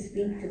trying to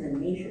speak to the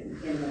nation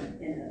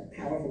in a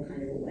powerful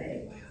kind of a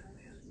way.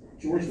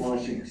 George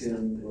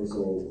Washington was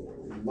a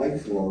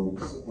lifelong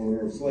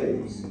owner of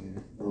slaves.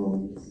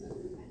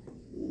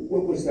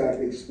 What was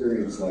that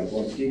experience like?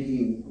 What did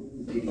he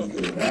did he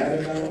feel bad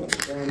about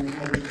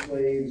having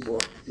slaves?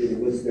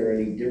 Was there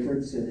any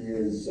difference in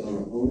his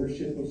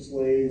ownership of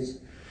slaves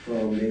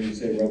from maybe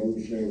say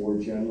Revolutionary War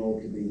general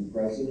to being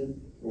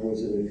president, or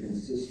was it a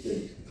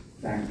consistent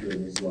factor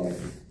in his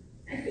life?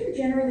 I think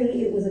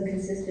generally it was a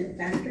consistent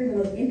factor. The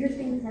most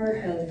interesting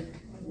part of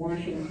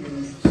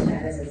Washington's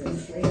status as a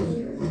slave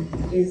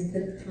owner is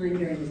the time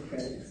during his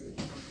presidency.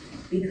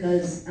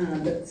 Because,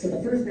 so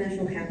the first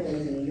national capital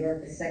was in New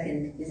York, the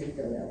second is in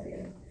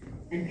Philadelphia.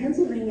 And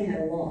Pennsylvania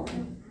had a law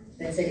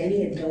that said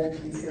any adult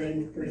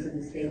enslaved person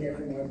who stayed there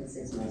for more than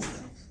 6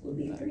 months would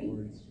be free.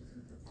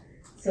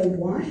 So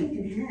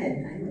Washington had,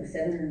 I don't know,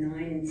 7 or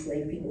 9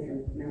 enslaved people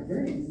from Mount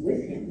Vernon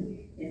with him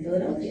in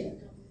Philadelphia.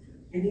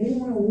 And he didn't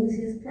want to lose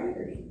his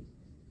property.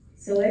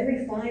 So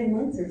every 5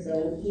 months or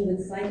so, he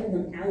would cycle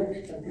them out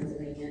of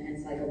Pennsylvania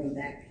and cycle them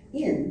back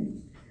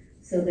in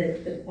so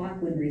that the clock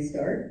would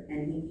restart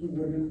and he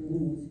wouldn't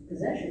lose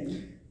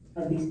possession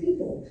of these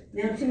people.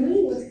 Now, to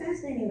me, what's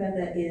fascinating about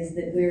that is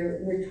that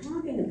we're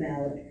talking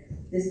about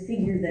this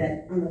figure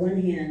that, on the one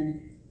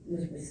hand,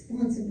 was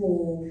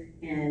responsible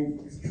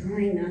and was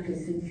trying not to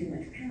assume too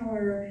much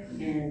power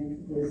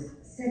and was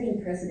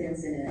setting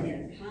precedents in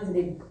a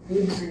positive,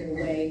 good kind of a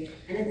way.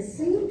 And at the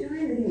same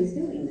time that he was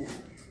doing that,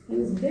 he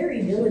was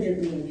very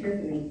diligently and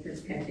carefully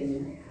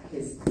protecting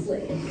his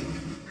slaves.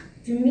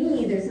 To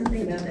me, there's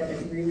something about that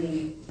that's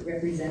really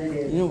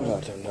representative. You know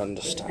what I don't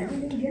understand?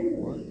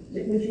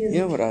 Which is, You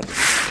know what I don't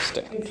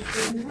understand?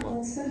 It's not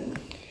all sunny.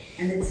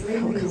 And that How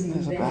slavery is come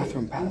there's a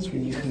bathroom pass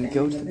when you can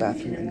go to the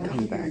bathroom and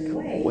come back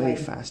way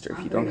faster if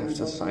you don't have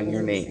to sign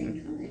your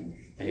name?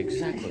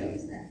 Exactly.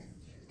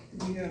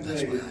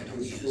 That's why I don't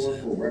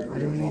historical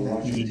record of how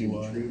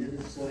Washington treated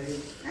his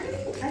slaves.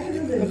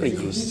 Nobody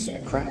uses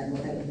that crap,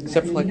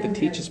 except for like the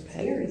teacher's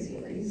pet.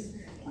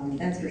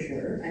 That's for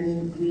sure. I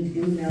mean, we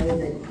do know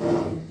that,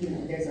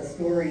 there's a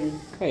story.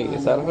 Hey,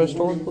 is that a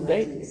historical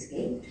date?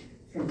 Escaped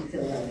from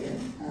Philadelphia,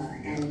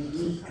 and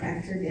he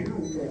tracked her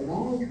down for a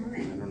long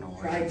time,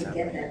 tried to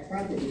get that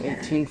property back.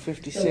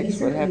 1856,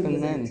 what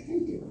happened then?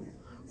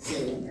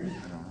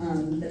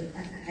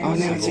 Oh,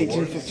 now it's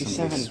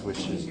 1857.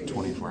 Which is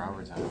 24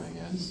 hour time, I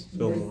guess.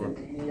 Fillmore,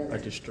 I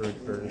destroyed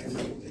Earth.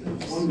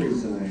 One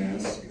reason I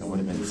ask, That would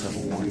have been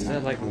Civil War time. Is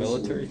that like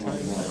military time?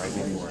 Right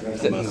before.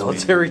 Is it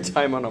military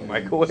time on a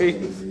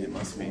microwave? It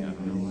must be, I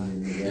don't know why.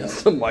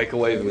 It's a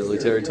microwave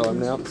military time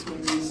now.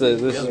 So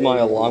this is my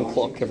alarm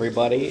clock,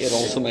 everybody. It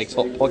also makes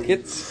Hot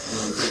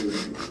Pockets.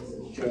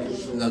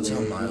 That's how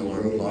my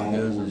alarm clock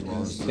goes as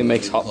well. It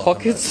makes Hot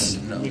Pockets.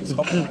 I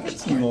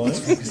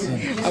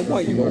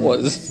want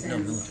yours. No,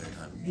 military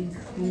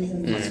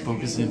time. Let's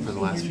focus in for the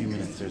last few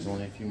minutes. There's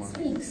only a few more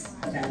minutes.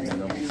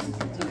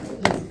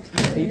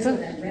 Pizza?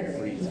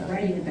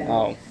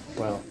 Oh.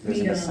 Well, there's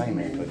an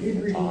assignment, but you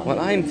can talk. Well,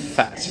 I'm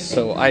fat,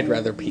 so I'd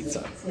rather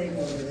pizza.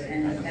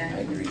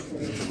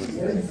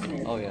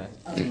 Oh yeah.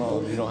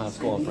 Oh, you don't have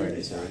school on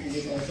Friday, so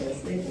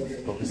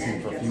Focus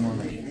in for a few more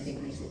minutes.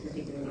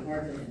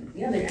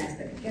 The other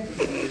aspect of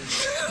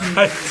Jefferson.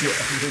 I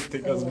didn't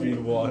think I was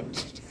being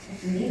watched.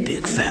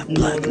 Big fat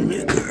black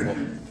nigger.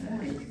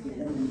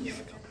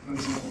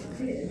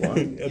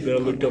 And then I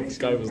looked up, this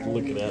guy was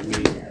looking at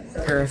me.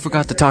 I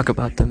forgot to talk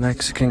about the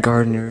Mexican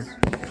gardener.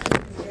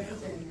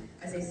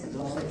 As a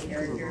symbolic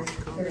character,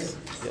 sort of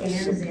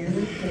stands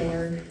in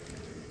for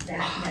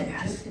that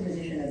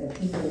juxtaposition of the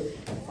people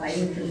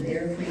fighting for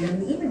their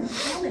freedom, even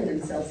calling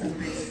themselves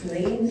sometimes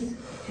slaves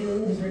to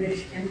the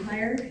British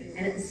Empire,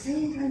 and at the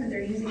same time that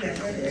they're using that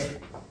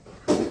rhetoric,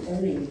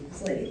 owning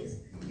slaves.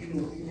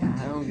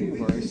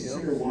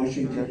 Consider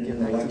Washington in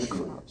an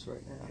election,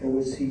 or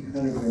was he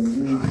kind of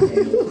removed from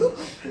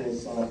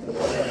philosophical,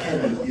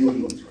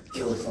 heavy-duty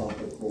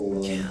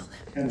philosophical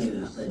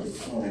tenets of the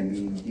time,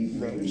 meaning deep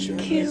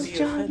Kill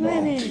John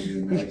Lennon.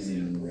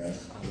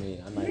 I mean,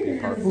 I might be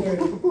part of it.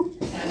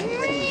 He had an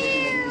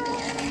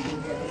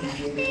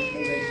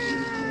education,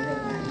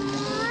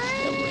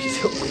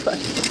 but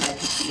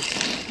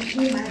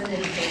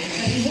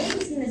he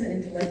wasn't seen as an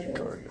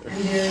intellectual. And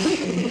there's a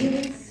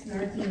really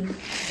snarky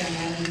John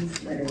Adams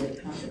letter that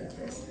talks about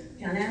this.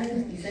 John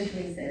Adams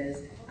essentially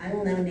says, I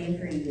will now name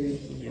for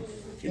you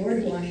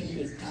George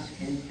Washington's top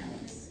 10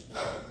 talents.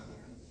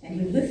 And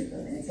he lists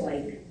them, and it's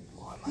like,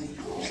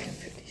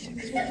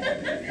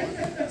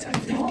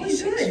 tall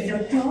is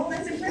good, tall,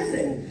 that's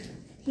impressive.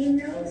 He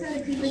knows how to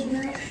keep his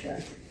mouth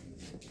shut.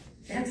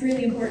 That's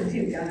really important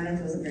too. John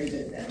Adams wasn't very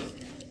good at that.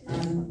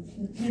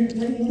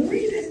 When he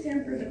loses his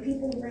temper, the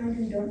people around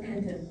him don't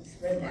tend to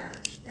spread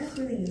that. That's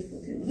really useful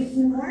too.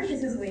 He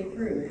marches his way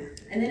through,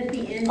 and then at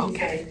the end he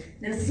says,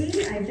 now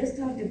see, I just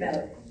talked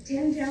about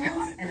 10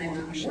 talents, and I've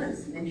not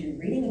once mentioned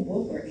reading a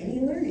book or any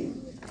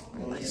learning.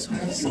 I saw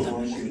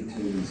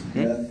Washington's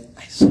death.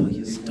 I saw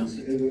you stuff.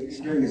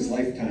 During his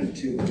lifetime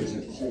too, there's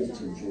a cult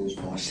of George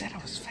Washington. I said I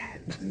was fat.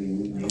 I mean,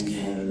 we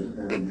name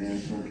our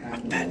national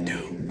capital. Bad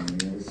dude.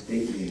 The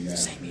state named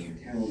after him,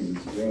 counties,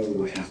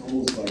 roads. It's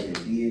almost like a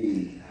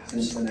deity.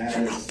 Cincinnati,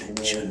 and all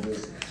of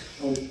this.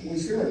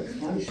 Was there a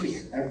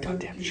conscious effort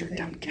to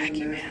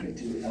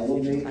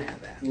elevate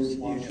George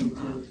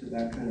Washington to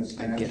that kind of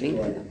stature,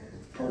 like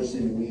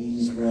Carson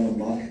Weems run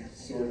amok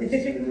sort of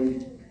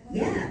thing?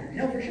 Yeah,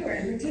 no, for sure,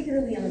 and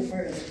particularly on the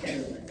part of the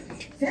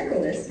Federalists.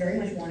 Federalists very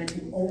much wanted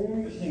to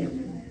own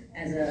him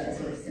as a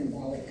sort of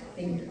symbolic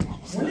figure.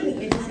 One of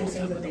the interesting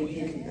things that they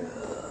did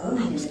to own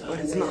him is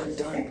it's not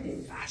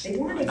done. They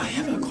wanted I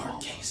have a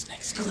court case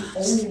next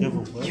class. You have a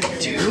what? You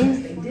do?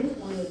 They didn't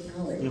want to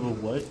acknowledge. You have a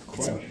what?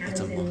 It's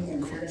a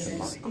court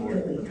case. You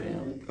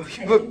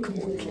have a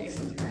court case.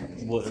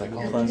 What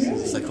class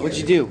is it? What'd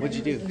you do? What'd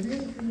you do?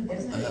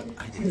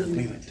 I did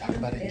nothing. Talk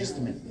about it in just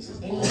a minute. This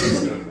is all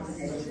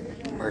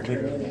murder.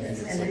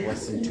 It's like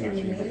less than 2 or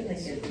 3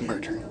 minutes.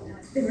 Murder.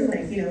 They were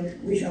like,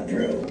 we shall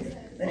prove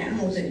that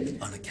Hamilton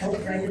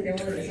helped write the bill.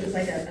 It was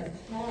like a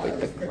cause. Wait,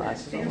 the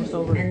class is almost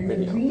over? And the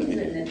Video. reason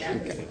that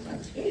was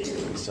an issue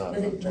was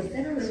that the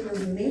Federalists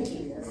were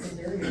making or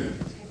preserving and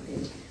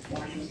protecting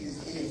Washington's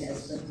image as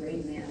the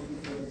great man who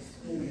was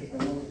schemed for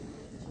alone.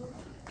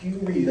 Do you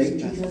relate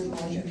to George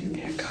Washington?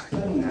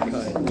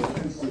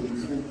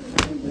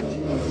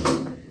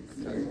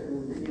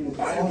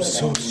 I'm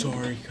so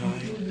sorry,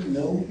 Kai.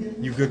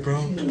 You good,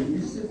 bro?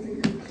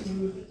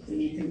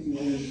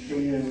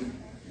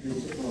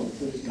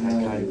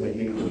 Kai, wait.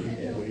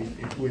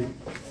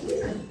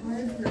 He's a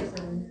hard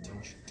person to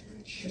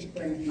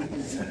blend.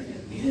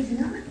 He's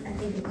not, I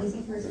think, an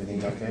easy person to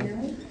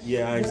know.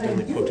 Yeah, I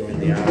accidentally poked him in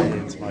the eye.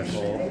 It's my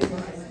fault.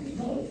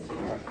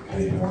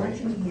 Is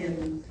watching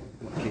him.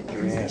 Kick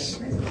your ass.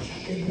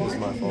 It's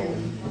my fault.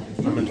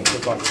 I meant to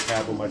flip off the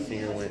cap when my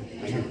finger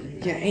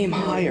went. Yeah, aim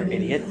higher,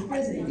 idiot.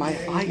 My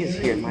eye is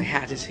here, my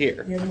hat is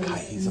here.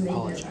 He's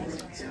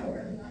apologizing.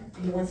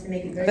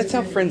 That's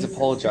how friends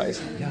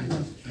apologize. Yeah, I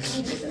know.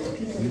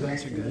 You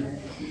guys are good.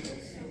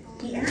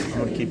 I'm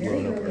gonna keep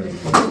blowing up early.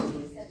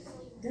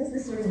 Does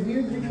this sort of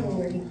weird ritual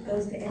where he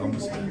goes to every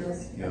White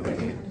House.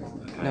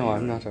 No,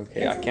 I'm not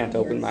okay. I can't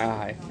open my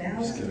eye.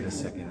 Just give it a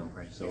second, it'll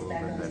probably go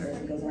over better.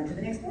 He goes on to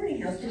the next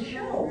boarding house to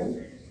show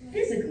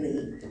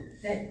physically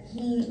that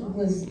he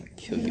was.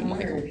 Kill you,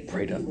 Michael.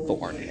 Pray to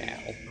Thorn now.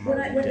 What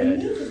dead.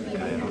 amuses me I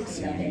don't about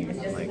see him is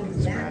just like that he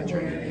was that scratch or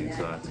aware anything, and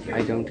so that that's good.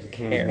 I don't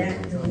care.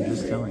 I'm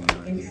just telling you.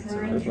 in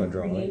trying to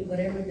create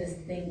whatever this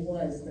thing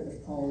was that was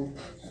called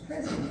a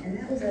president. And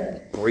that was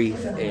a Breathe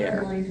was a hard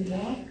air. line to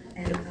walk.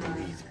 And the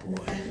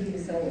fact that he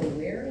was so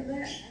aware of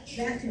that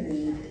to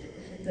me,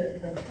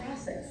 the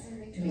process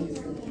to me is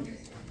really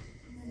interesting.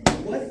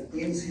 What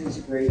is his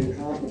great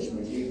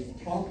accomplishment? We've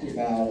talked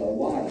about a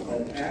lot,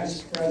 but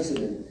as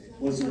president,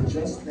 was it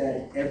just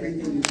that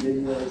everything you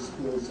did was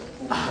president?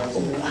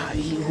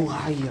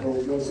 Or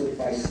was it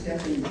by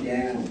stepping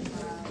down,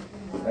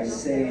 by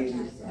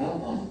saying,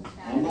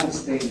 I'm not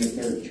staying the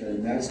third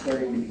term, that's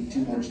starting to be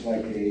too much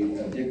like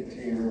a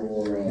dictator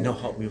or a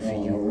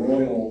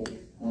royal.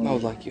 Oh,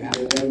 like you have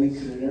that we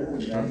could learn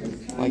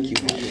Like you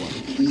have one.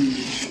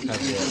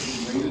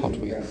 Hot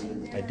Wheels.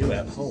 I do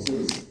at home.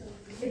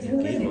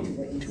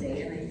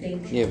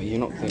 Yeah, but you're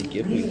not going to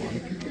give me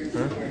one.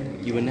 Huh?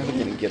 You were never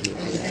going to give me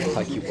one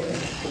like you were.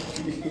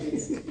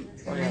 Is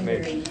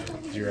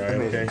your eye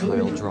okay?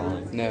 Kyle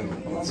drawing. No,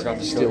 I forgot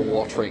to still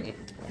watering.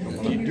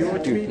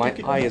 Dude, my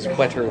eye is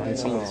wetter than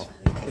someone's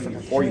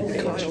For You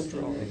page.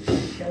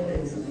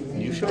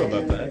 You sure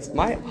about that?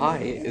 My eye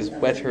is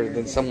wetter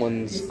than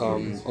someone's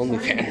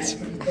OnlyFans.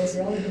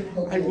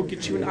 I will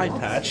get you an eye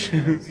patch.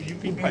 You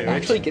be pirate.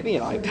 Actually, give me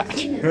an eye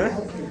patch. Huh?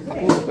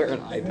 I will wear an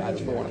eye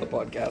patch for one of the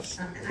podcasts.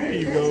 There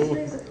you go.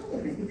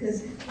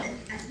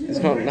 There's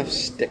not enough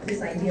stick.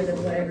 This idea that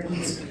whatever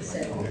he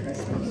said to the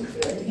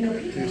president, you know,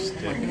 people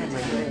talk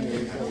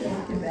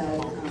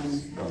about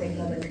what they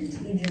call the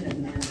contagion of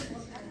manners.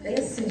 They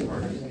assume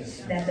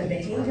that the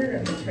behavior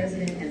of the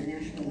president and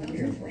national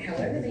leaders,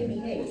 however they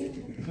behaved,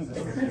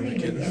 the country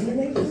would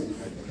emulate them,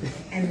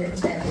 and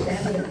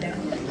that would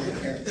definitely be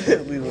character.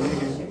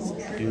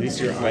 At least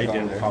your eye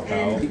didn't pop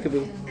out. At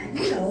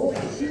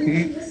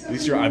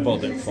least your eyeball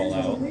didn't fall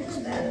out.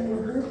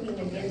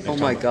 Oh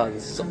my god,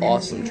 this is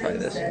awesome. Try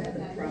this.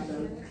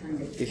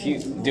 If you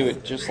do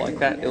it just like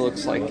that, it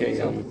looks like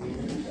a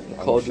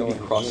Call of Duty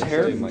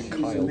crosshair. My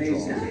Kyle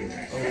drawing.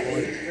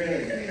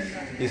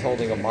 He's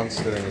holding a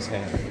monster in his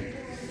hand.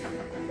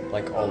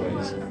 Like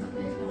always.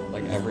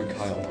 Like every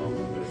Kyle.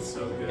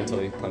 Until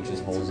he punches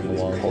holes in the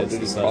wall and Call of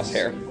hits Duty the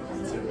crosshair.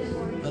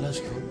 Oh, that's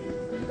cool.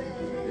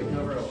 We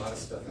covered a lot of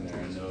stuff in there.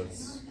 I know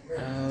it's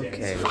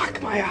Okay.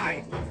 Fuck my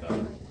eye.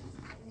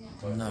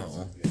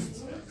 No.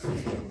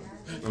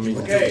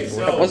 okay. So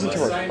That wasn't a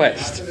assignment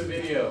request. after the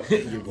video.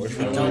 Your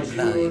boyfriend don't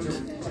lie.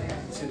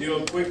 To do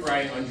a quick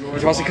write on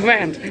George. It was a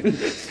command. It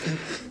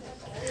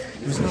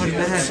was not a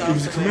match, it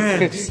was a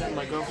command.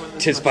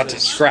 Tis but a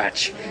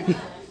scratch.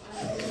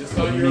 Just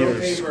on your own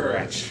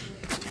paper.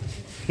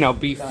 Now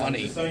be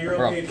funny, Just on your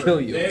or own I'll paper.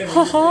 kill you. Then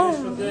finish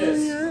with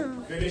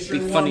this. Finish Be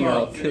your funny or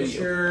warm-up. I'll kill Finish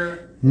you.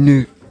 your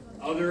No.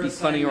 other Be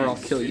funny or I'll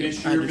assignments. kill you.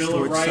 Finish I your Bill of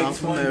destroyed Rights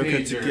South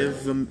America to one-pager.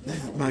 give them,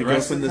 my The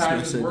rest of girlfriend the this time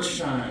is work message.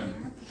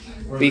 time.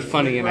 For Be the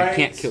funny quick and I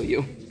can't writes kill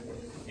you.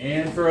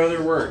 And for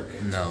other work.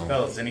 No.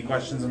 Fellas, any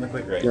questions on the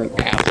quick right? You're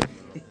an ass.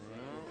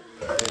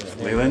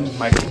 Leland,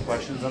 Michael,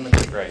 questions on the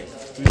quick right?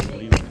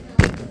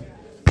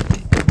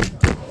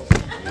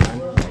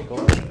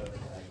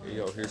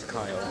 Yo, here's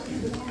Kyle.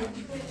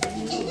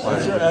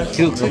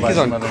 He looks like he's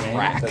on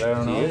crack. He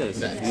is.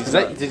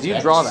 Did you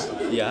draw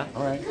that? Yeah.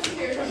 Alright.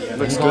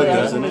 Looks good,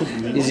 doesn't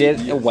it? Is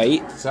it a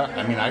white?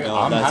 I mean, I'm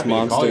that's happy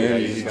to call you. Monster.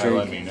 You just gotta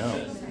let me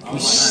know. You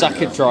suck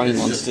at drawing It's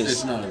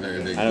monsters. not a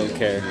very big I don't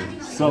care.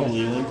 So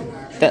Leland.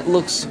 That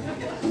looks.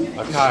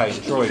 Okay,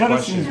 Troy, Kind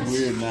of seems questions.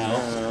 weird now.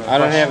 I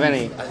don't have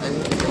any.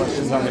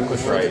 Questions on the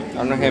quick right?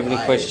 I don't have any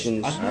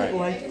questions. I don't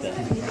like that.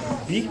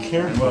 Be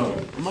careful.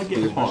 I might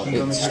get caught.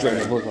 It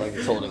straight up looked like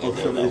it's holding a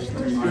dildo.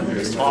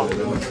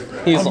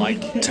 He's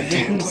like,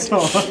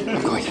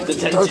 I'm going to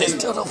throw this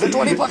dildo for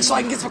 $20 so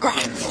I can get some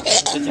crack.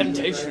 The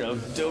temptation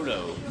of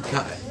dodo.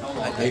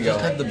 I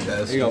just had the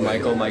best. Here you go,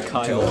 Michael. My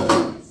Kyle.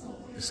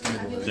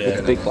 With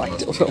a big black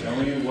dildo. Tell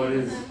me what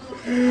is.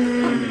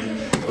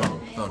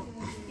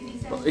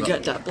 We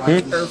got that black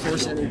Air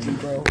Force energy,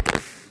 bro.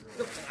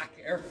 The black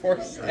Air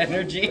Force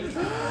energy.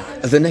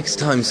 The next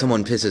time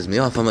someone pisses me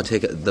off, I'm gonna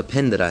take the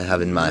pen that I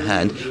have in my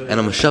hand and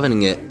I'm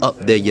shoving it up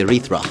their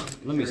urethra.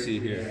 Let me see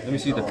here. Let me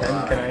see the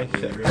pen.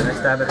 Can I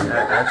stab it? I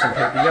have some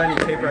paper. You got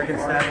any paper I can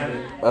stab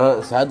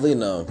it? Sadly,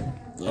 no.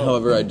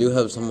 However, I do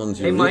have someone's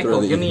Hey urethra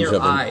Michael, that give you me can your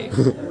shove eye.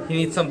 in. He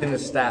needs something to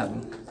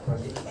stab.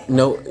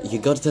 No, you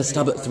got to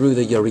stab it through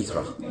the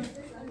urethra.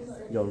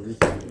 Yo,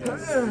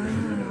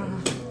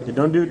 okay,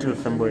 don't do it to a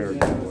femboy or a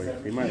boy.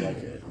 They might like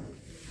it.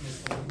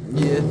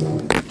 Yeah.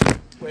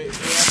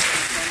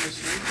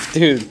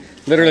 Dude,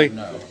 literally.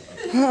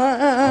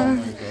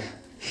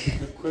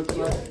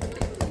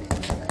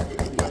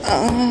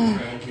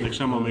 Next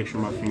time I'll make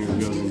sure my finger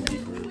goes in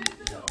deeper.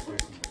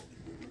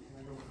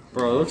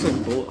 Bro, it looks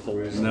like bullet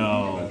holes.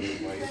 No.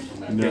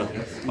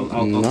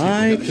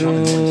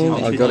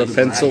 Michael, I've got a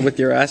pencil with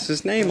your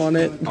ass's name on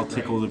it. I'll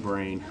tickle the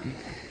brain.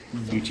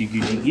 Gucci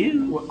Gucci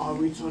goo.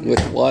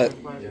 With what?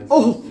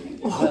 Well,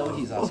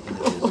 he's asking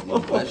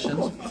his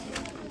questions.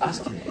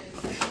 Asking it.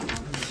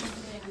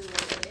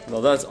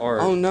 No, that's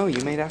art. Oh no,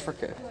 you made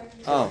Africa.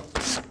 Oh.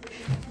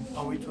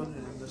 Are we doing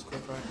it in this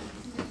quick right?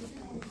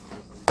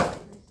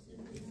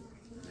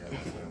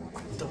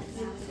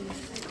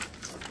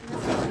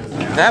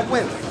 That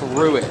went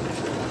through it.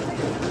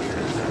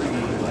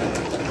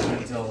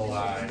 Tell a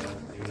lie. Do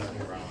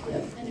nothing wrong.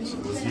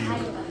 Was he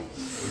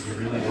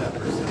really that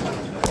person?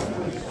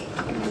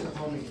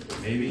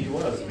 Maybe he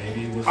was.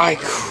 Maybe he was. I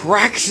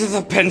cracked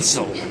the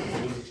pencil.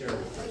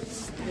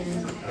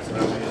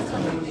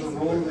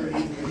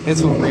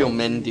 It's what real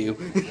men do.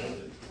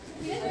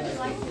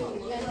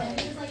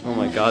 Oh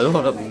my god,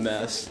 what a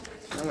mess.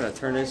 I'm gonna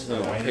turn this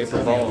into a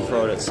paper ball and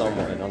throw it at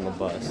someone on the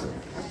bus.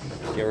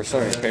 Yeah, we're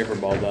starting a paper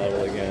ball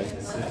battle again.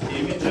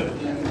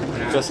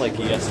 Just like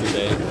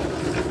yesterday.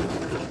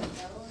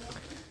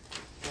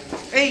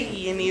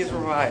 Hey, and he's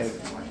revived.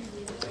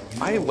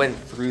 I went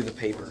through the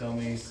paper. Tell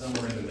me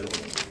somewhere in the middle.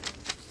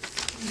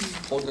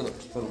 Hold it up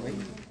for the weight.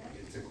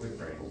 It's a quick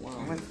break.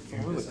 I went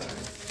through it.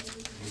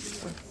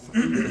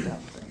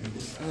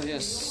 Oh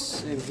yes,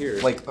 same here.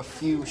 Like a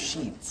few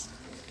sheets.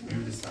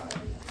 You decide.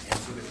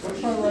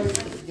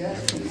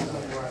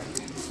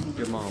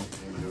 Your mom.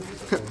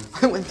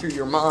 I went through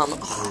your mom.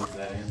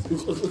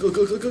 Mommy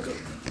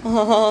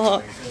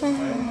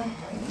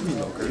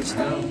milkers.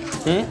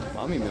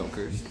 Mommy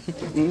milkers.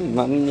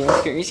 Mommy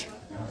milkers.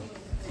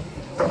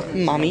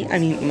 Mommy, I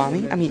mean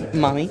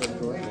mommy.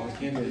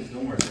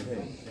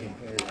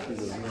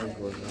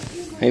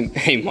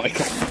 Hey,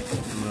 Michael.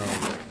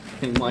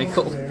 Hey,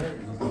 Michael.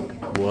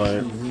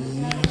 What?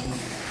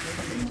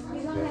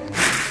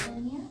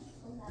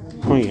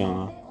 Oh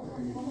yeah.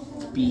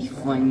 Be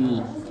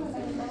funny.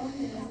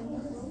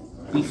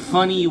 Be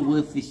funny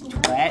with this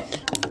twat.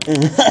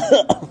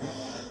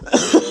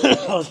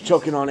 I was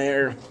choking on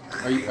air.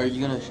 Are you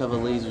gonna shove a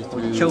laser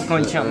through? Choke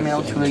on something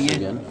else, will you?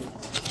 Again?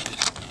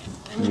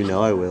 You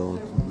know I will.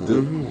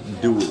 Do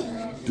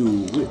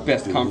it.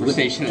 Best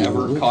conversation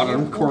ever caught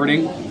on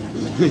recording.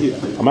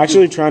 I'm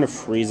actually trying to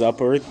freeze up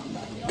Earth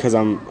because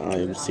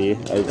see.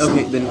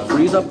 Okay, then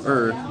freeze up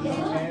Earth,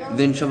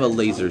 then shove a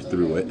laser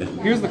through it.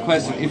 Here's the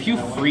question. If you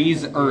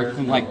freeze Earth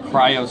in like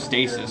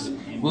cryostasis,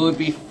 will it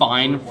be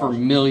fine for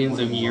millions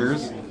of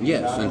years?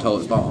 Yes, until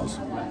it thaws.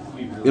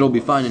 It'll be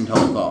fine until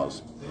it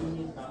thaws.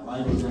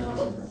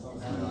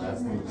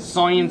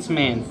 Science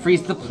man,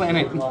 freeze the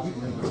planet.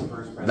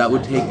 That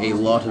would take a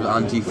lot of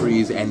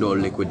antifreeze and or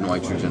liquid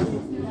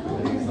nitrogen.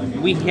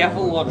 We have a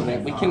lot of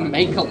that. We can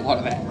make a lot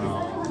of that.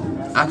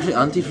 Actually,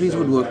 antifreeze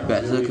would work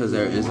better because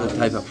there is a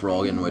type of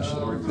frog in which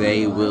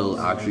they will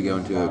actually go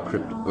into a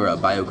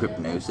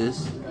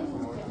biocrypnosis,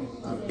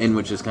 in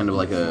which is kind of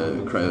like a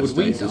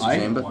cryostasis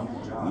chamber.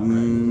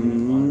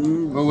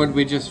 Or would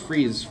we just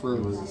freeze for...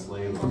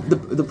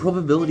 The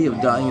probability of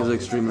dying is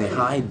extremely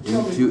high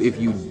due to if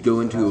you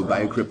go into a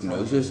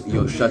biocrypnosis,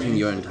 you're shutting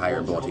your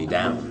entire body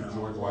down.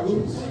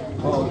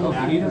 Oh,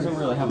 he doesn't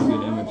really have a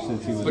good image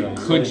since he was. But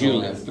could you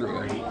live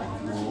through it?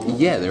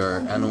 Yeah, there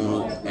are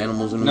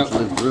animals in which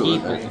live through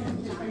it.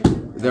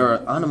 there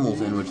are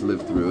animals in which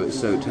live through it,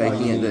 so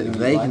taking it that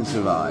they can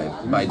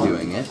survive by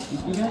doing it.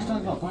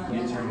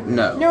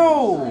 No.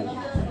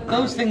 No!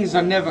 Those things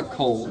are never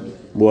cold.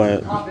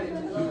 What?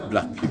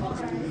 Black people.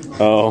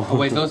 Oh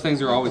wait, those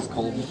things are always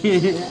cold.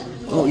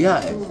 Oh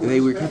yeah, they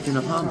were kept in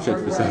a farm shed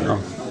for so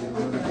long.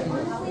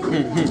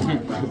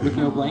 With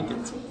no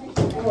blankets.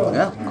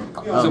 Yeah.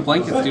 So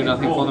blankets do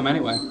nothing for them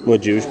anyway.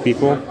 What, Jewish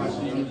people?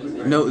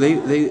 No,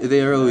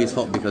 they are always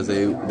hot because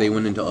they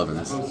went into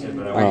ovens.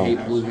 I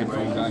hate blue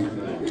headphone guy.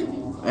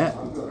 Yeah.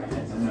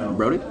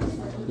 Brody?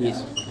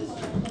 Yes.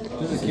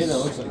 There's a kid that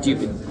looks like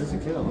stupid. There's a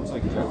kid that looks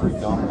like Jeffrey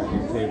Dahmer at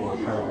your table.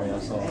 Apparently, I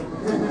saw.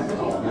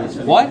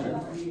 What?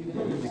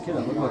 There's a kid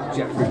that looked like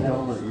Jeffrey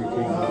Dahmer at your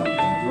table.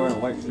 He's wearing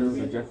white shirt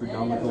with Jeffrey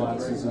Dahmer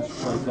glasses and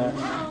shit like that.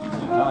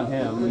 Not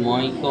him.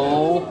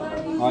 Michael,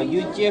 are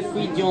you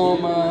Jeffrey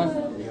Dahmer?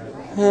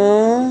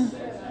 Huh?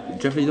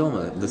 Jeffrey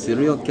Dahmer, the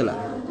serial killer.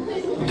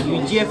 Are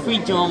you Jeffrey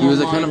Dahmer? He was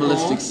a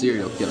cannibalistic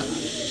serial killer.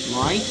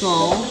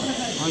 Michael,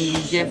 are you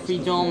Jeffrey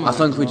Dahmer? I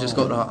think we just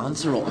got our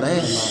answer up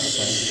there.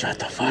 Shut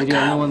the fuck Maybe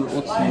up. no one that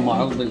looks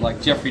mildly like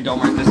Jeffrey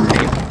Dahmer at this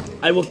table.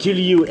 I will kill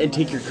you and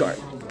take your card.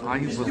 I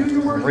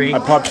will break I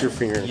popped your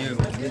finger. you.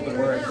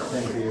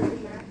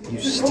 You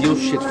steal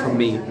shit from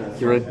me.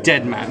 You're a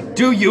dead man.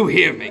 Do you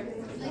hear me?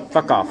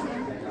 Fuck off.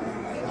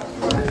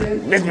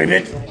 Miss me,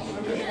 bitch.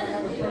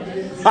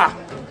 Ha!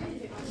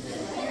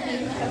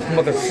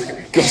 Motherfucker.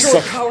 Go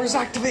suck. Powers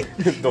activate.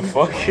 The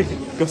fuck?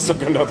 Go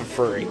suck another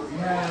furry.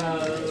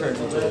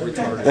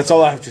 That's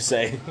all I have to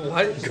say.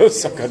 What? Go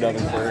suck another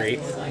furry.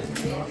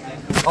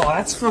 Oh,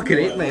 that's fucking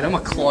it, mate. I'm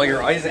gonna claw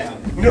your eyes out.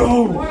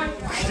 No!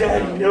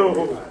 Daddy,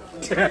 no!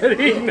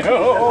 Daddy,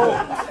 no!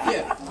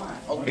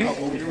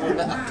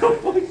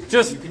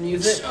 Just. You can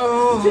use it.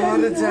 Oh,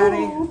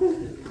 Daddy.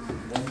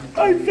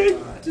 I beg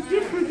to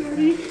differ,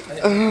 Daddy.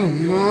 Oh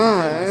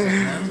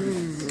my.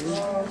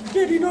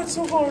 Daddy, not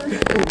so hard.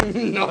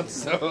 Not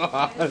so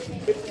hard.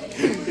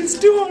 It's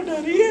too hard,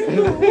 Daddy.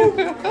 No.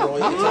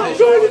 I'm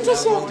trying to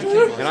just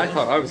softer. And I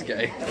thought I was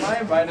gay. Am I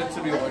invited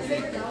to the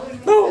orgy?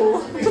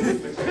 No.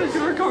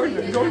 You're a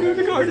gardener. Go do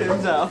the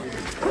gardens now.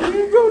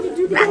 You're going to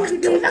do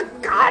the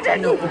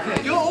garden. No,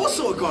 you're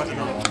also a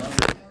gardener.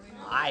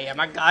 I am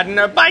a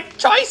gardener by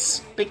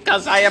choice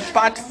because I am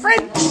part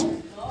French. He's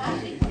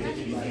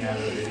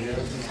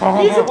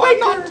a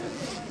baker.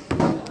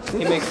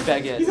 He makes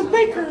baguette. He's a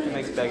baker. He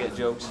makes baguette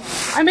jokes.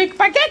 I make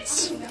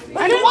baguettes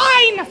and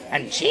wine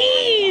and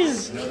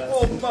cheese.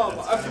 Oh, Mom,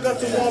 I forgot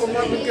to water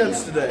my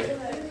baguettes today.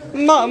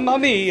 Mamma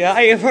mia,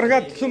 I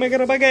forgot to make a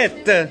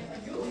baguette.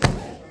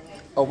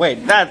 Oh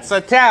wait, that's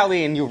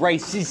Italian, you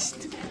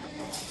racist.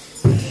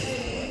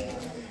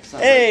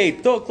 Hey,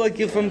 talk like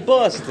you're from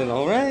Boston,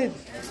 alright?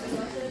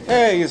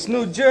 Hey, it's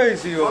New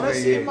Jersey over Wanna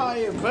see here. my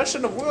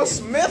impression of Will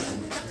Smith?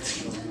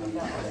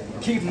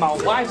 Keep my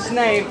wife's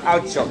name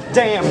out your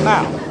damn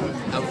mouth.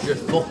 Out your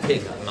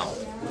fucking mouth.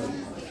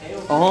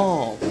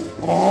 Oh.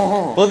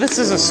 Well, this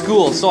is a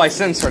school, so I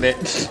censored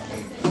it.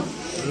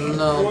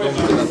 No, don't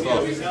do that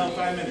fuck.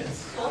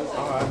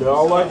 Do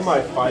y'all like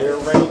my fire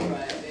ring?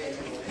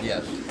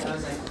 Yes.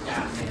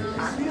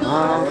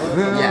 No,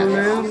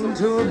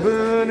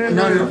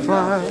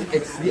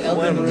 It's the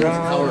element of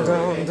power.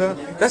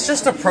 that's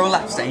just a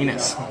prolapsed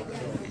anus.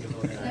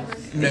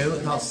 No,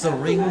 that's the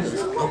ring.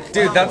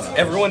 Dude, that's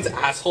everyone's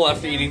asshole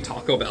after eating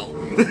Taco Bell.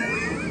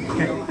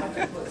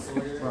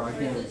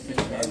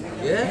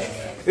 Yeah?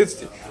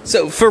 It's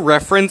so for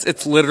reference,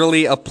 it's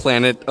literally a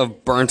planet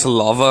of burnt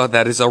lava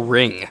that is a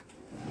ring.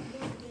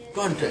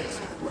 Context.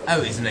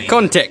 Oh, his name.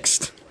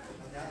 Context.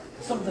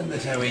 Something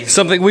that's how he's.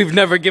 Something we've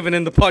never given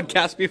in the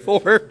podcast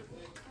before.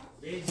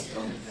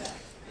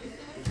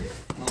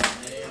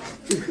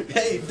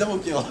 Hey, double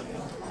kill.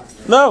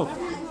 No.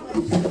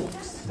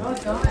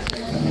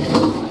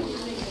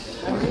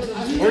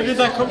 Where did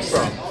that come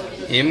from?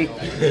 Him.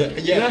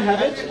 Can I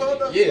have it?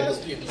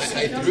 Yes.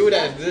 I threw it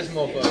at this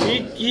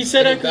motherfucker. He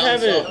said I could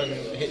have it. And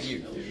hit you.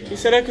 He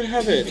said I could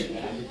have it.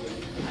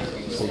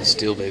 Hold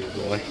still, baby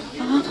boy.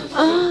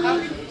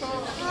 Oh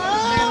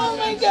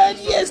my god,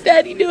 yes,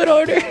 Daddy, do it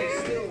order.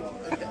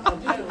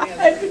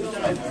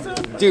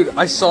 Dude,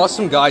 I saw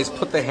some guys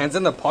put their hands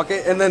in the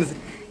pocket and then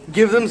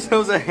give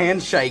themselves a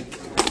handshake.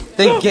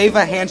 They gave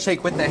a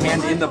handshake with the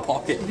hand in the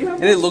pocket,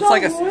 and it looked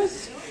like a.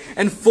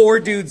 And 4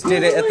 dudes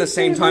did it at the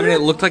same time, and it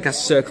looked like a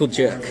circle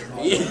jerk.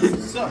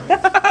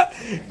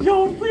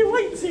 Y'all play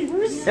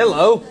lightsabers.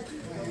 Hello.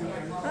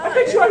 I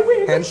bet you I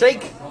win.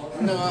 Handshake.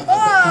 No,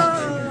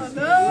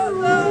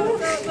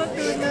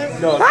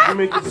 No, you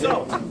make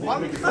yourself.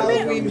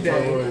 Halloween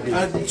day.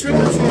 Trick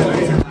or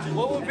treat.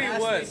 What would be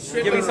worse?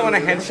 Giving someone a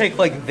handshake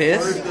like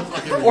this,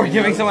 or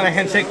giving someone a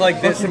handshake like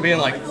this and being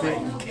like,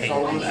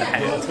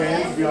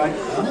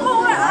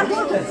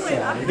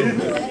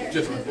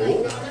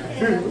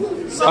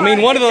 I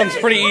mean, one of them's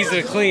pretty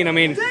easy to clean. I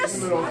mean,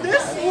 This one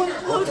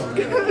looks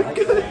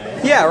good.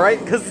 yeah, right?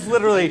 Because it's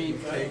literally,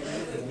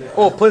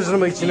 oh, pleasure to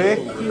meet you, man.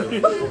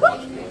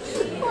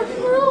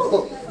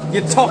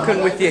 You're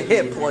talking with your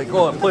hip, like,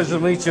 oh, pleasure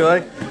to meet you,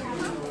 eh?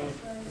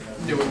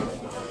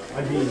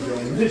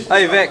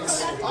 Hey,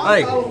 Vix.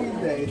 Hey.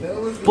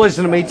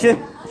 Pleasure to meet you.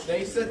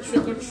 They said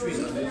trick or treat.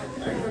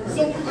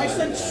 So I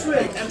said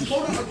trick and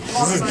pulled out a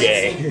This is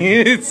gay.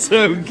 It's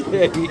so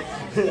gay.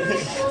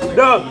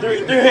 No,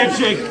 they're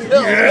handshake.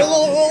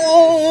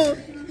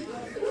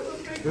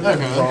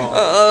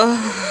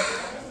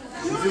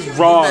 This is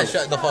wrong. You better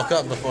shut the fuck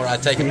up before I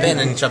take a pin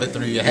and shove it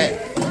through your head.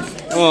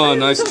 Oh,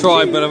 nice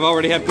try, but I've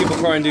already had people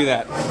try and do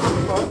that.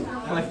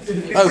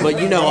 Oh, but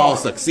you know I'll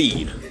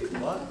succeed.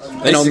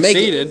 They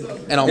succeeded.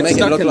 I'll It's make it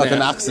stuck look in like there.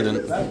 an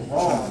accident.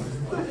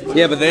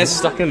 Yeah, but they're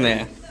stuck in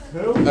there.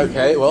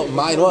 Okay, well,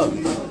 mine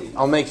won't.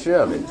 I'll make sure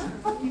of it.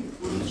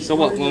 So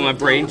what, will my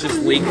brain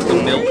just leak the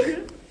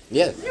milk?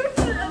 Yes.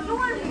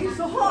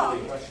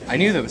 I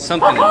knew there was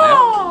something in there.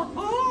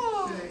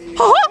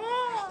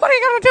 What are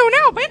you gonna do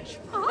now, bitch?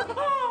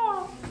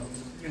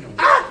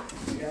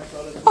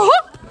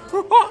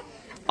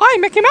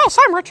 I'm Mickey Mouse.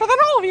 I'm richer than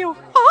all of you.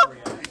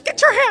 Get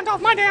your hand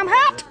off my damn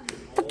hat.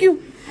 Fuck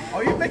you.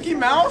 Are you Mickey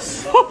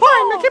Mouse?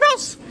 I'm Mickey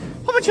Mouse.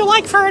 What would you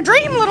like for a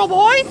dream, little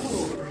boy?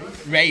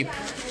 Rape.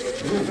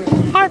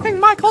 I think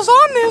Michael's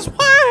on this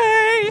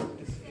way.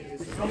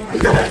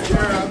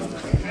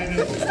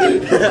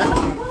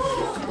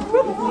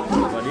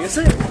 What do you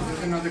say?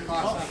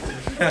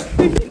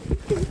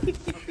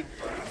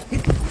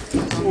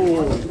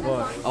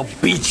 I'll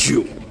beat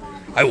you.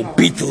 I will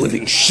beat the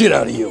living shit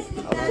out of you.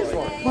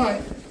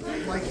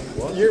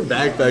 Your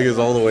backpack is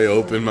all the way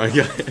open, my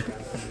guy.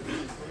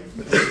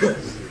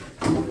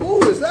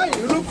 Oh, is that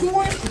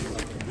unicorn?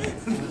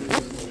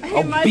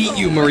 I'll beat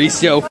you,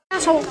 Mauricio.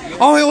 Asshole.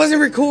 Oh, it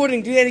wasn't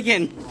recording. Do that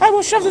again. I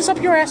will shove this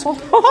up your asshole.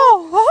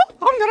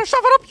 I'm gonna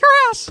shove it up your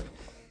ass.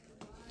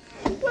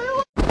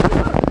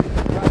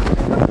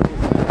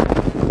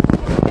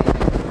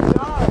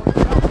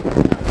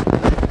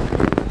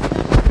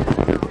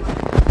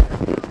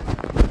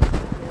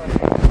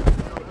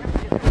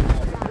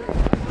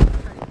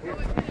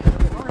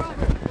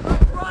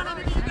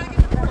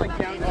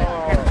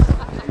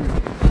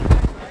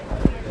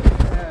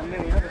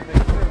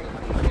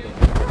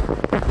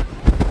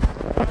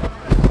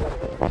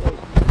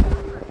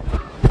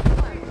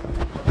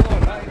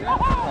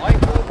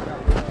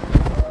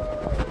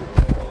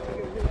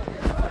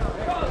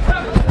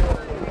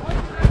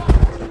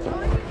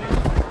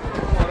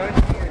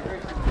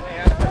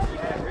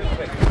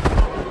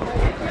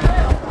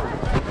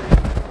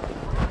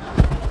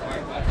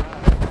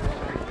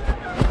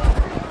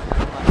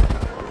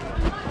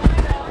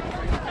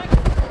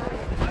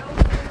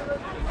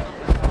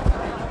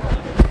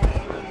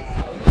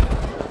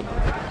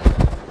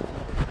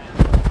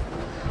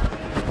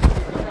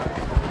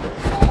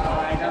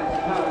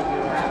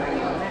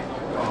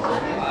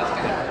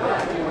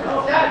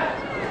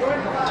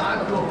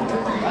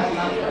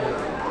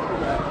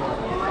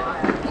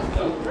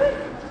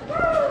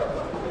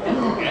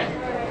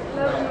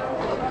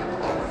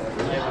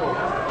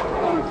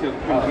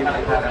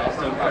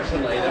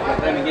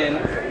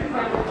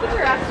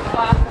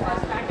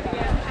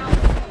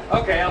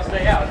 Okay, I'll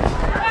stay out.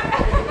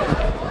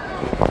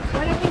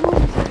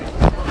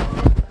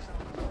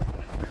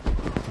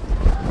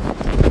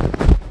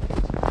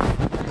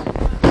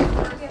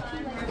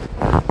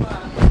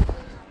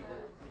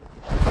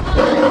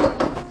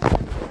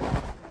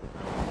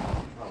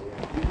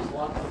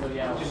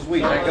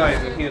 Sweet, that guy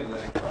isn't here today.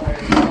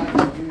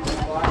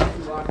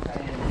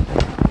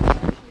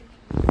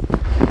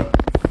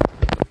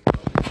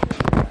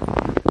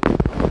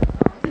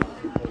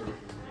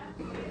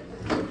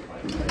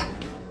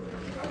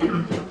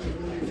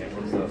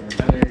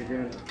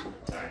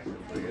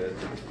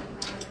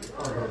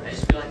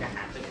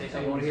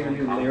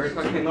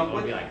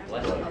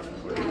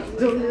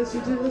 Don't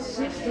listen to the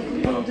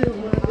system, don't do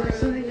what they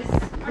say.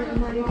 That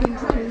money can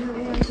try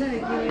and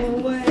take you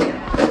away.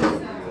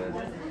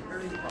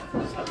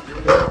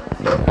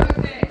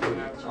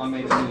 I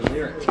made a new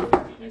lyric.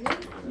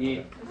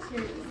 Yeah.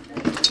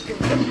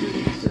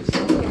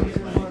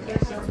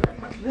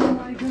 The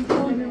money can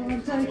try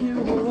and take you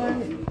away.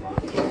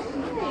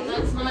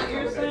 That's not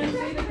your sense,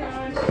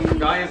 guys.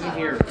 Guy isn't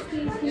here.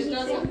 It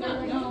doesn't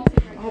know.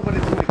 Oh, but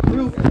it's my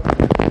group. It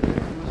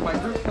was my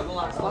group for the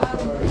last lap.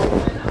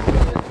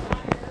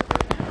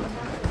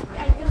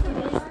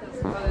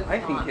 I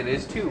think it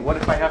is too. What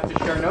if I have to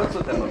share notes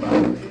with them about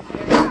it?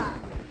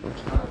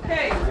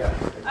 Okay.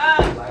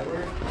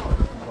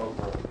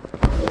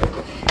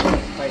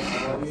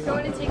 So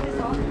want to take this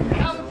off?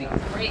 That would be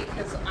great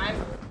because I'm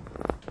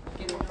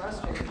getting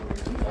frustrated.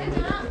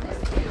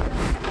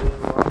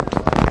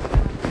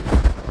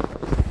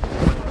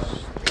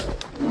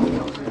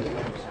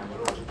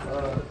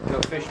 Go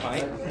fish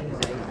fight.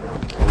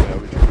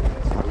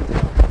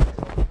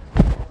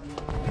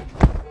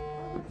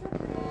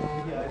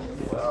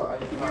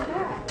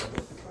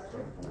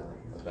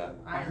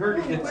 I heard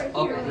it's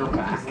up your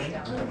back.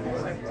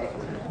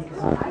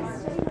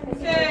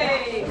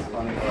 Okay.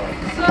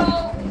 So,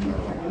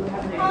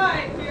 hi,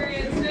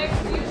 period 6.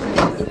 You should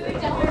be sitting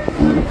here.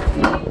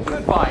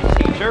 Goodbye,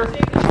 teacher.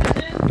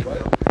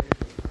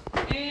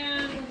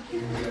 And,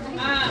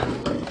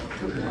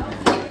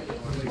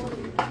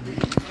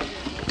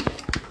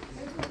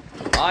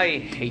 I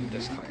hate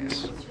this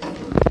class.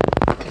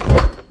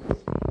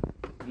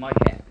 My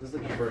head. This is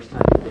like the first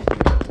time you're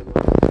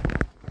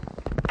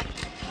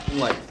In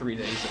like 3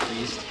 days at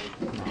least.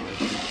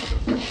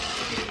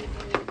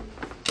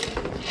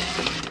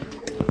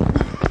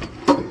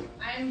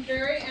 I'm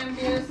very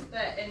envious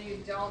that, and you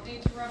don't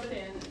need to rub it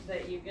in,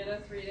 that you get a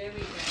 3-day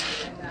weekend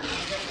and that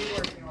I'm going to be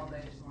working all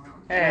day tomorrow.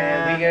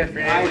 Hey, we get a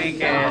 3-day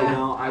weekend.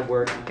 No, I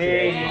work.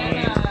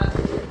 Hey.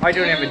 I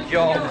don't have a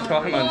job, so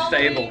I'm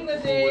unstable.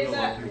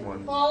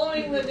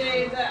 Following the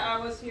day that I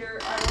was here,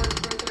 I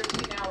worked for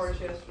 13 hours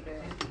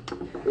yesterday.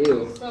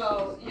 Ew.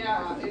 So,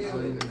 yeah,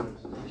 ew.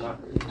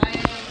 I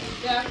am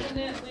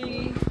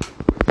definitely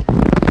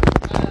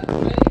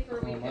ready for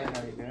a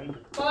weekend.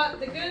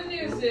 But the good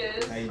news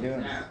is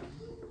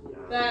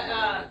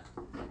that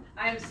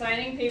I'm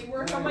signing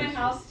paperwork on my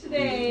house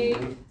today,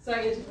 so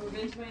I get to move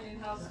into my new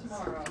house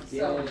tomorrow.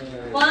 So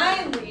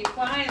finally,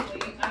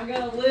 I'm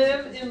going to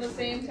live in the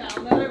same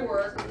town that I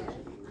work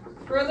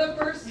for the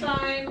first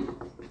time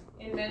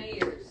in many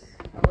years.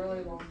 A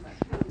really long time.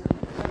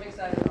 I'm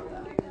excited about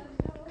that.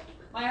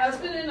 My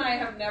husband and I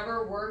have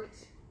never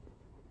worked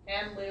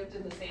and lived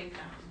in the same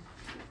town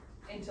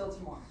until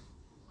tomorrow.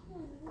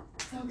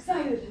 So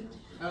excited.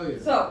 Oh, yeah.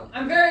 So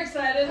I'm very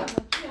excited.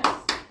 Yes.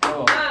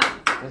 Oh.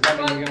 Does that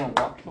mean you're going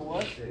to walk to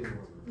work?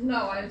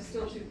 No, I'm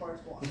still too far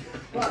to walk.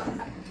 But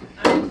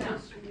I'm in town.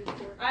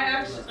 I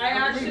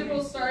actually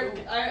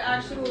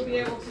will be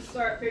able to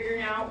start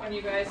figuring out when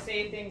you guys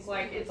say things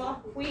like, it's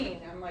off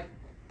Queen. I'm like,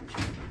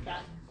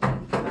 that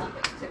means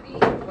nothing to me.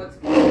 What's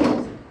going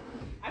on?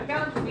 I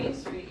found Queen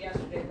Street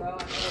yesterday, though. I know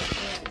where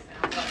Queen is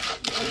now, but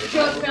I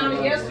just found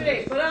it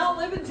yesterday. But I don't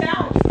live in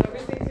town, so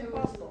everything's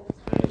impossible.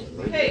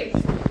 Okay,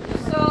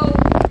 so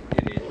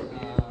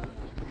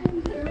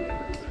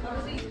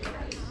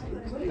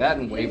That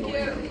and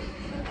Waverly.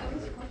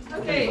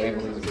 okay.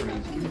 Waverly's a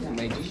pretty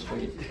major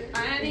street.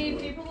 I need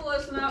people to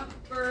listen up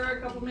for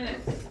a couple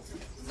minutes.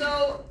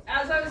 So,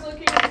 as I was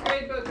looking at the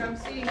grade book, I'm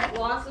seeing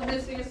lots of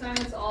missing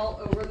assignments all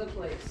over the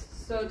place.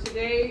 So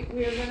today,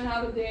 we are going to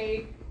have a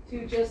day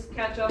to just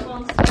catch up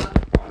on stuff.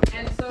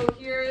 And so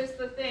here is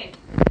the thing.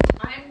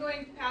 I'm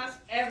going to pass,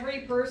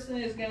 every person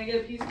is going to get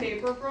a piece of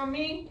paper from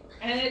me,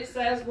 and it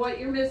says what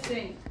you're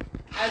missing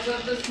as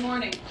of this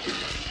morning.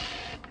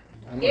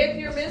 If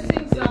you're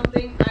missing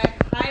something, I've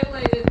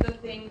highlighted the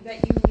thing that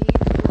you need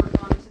to work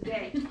on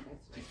today.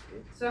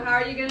 So how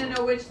are you going to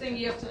know which thing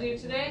you have to do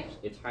today?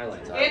 It's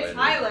highlighted. It's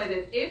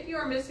highlighted. If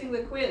you're missing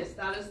the quiz,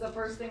 that is the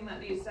first thing that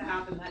needs to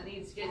happen. That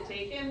needs to get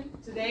taken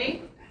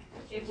today.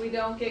 If we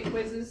don't get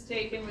quizzes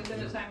taken within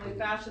a timely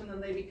fashion, then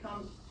they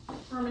become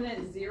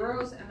permanent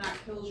zeros, and that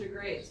kills your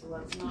grade. So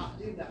let's not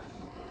do that.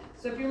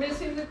 So if you're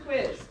missing the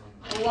quiz,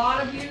 a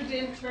lot of you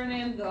didn't turn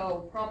in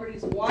the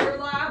properties water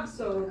lab,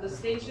 so the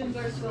stations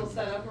are still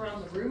set up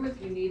around the room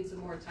if you need some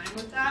more time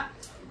with that.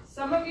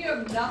 Some of you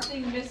have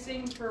nothing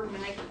missing for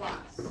my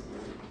class.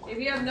 If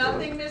you have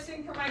nothing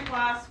missing for my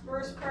class,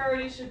 first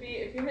priority should be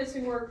if you're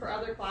missing work for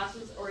other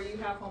classes or you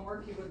have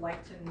homework you would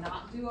like to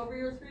not do over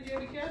your 3-day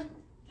weekend,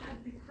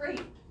 that'd be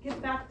great. Get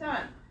that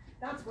done.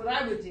 That's what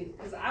I would do,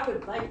 because I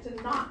would like to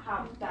not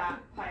have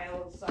that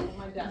pile of stuff on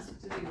my desk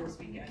to do this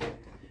weekend.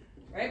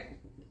 Right?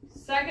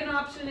 Second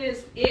option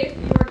is if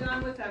you are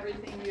done with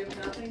everything, you have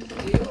nothing to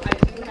do, I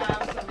do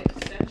have some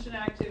extension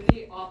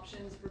activity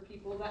options for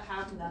people that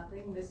have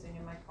nothing missing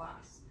in my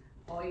class.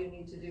 All you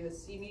need to do is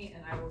see me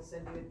and I will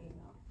send you an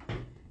email.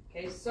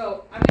 Okay,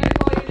 so I'm going to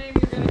call your name,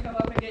 you're going to come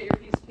up and get your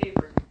piece of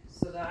paper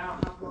so that I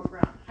don't have to walk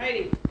around.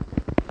 Heidi.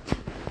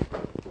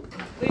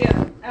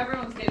 Leah.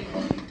 Everyone's getting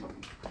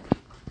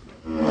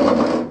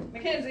one.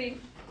 Mackenzie.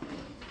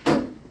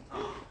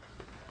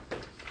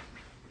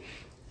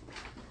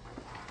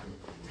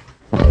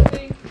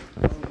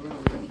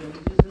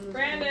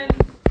 Brandon.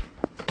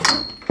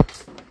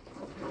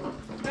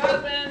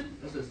 Jasmine.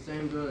 That's the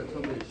same girl that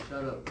told me to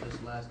shut up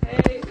this last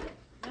Hey.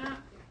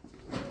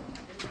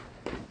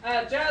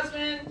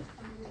 Jasmine.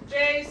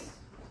 Jace.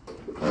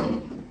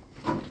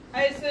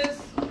 Isis.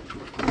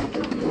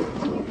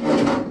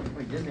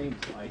 Wait, your name's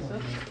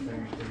Isis?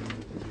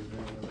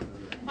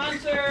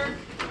 Hunter.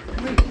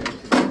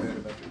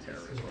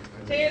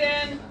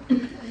 Taden.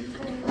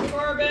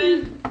 Corbin.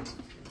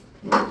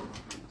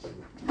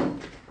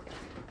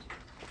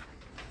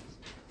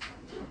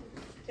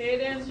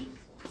 Taden.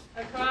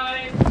 Akai.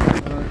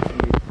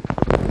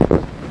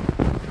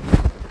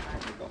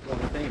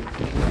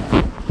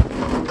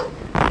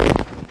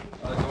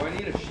 Do I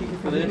need a sheet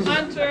for this?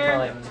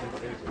 Hunter.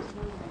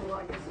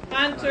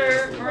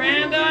 Hunter.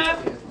 Miranda.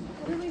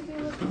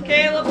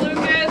 Caleb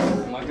Lucas.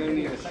 Am I going to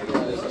need a sheet for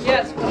this?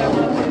 Yes, but I will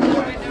do that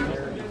right now.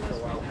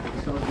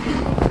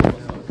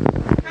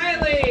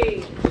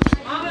 Kylie.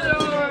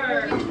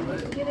 Amador.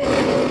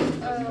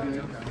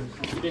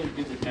 You didn't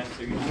do the test,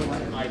 so you know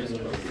what? I just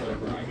wrote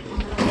whatever I did.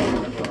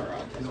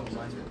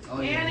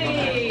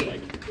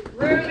 Annie.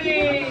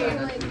 Ruby.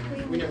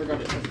 We never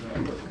got a test.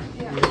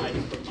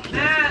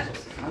 Matt.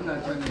 I'm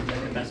not turning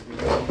it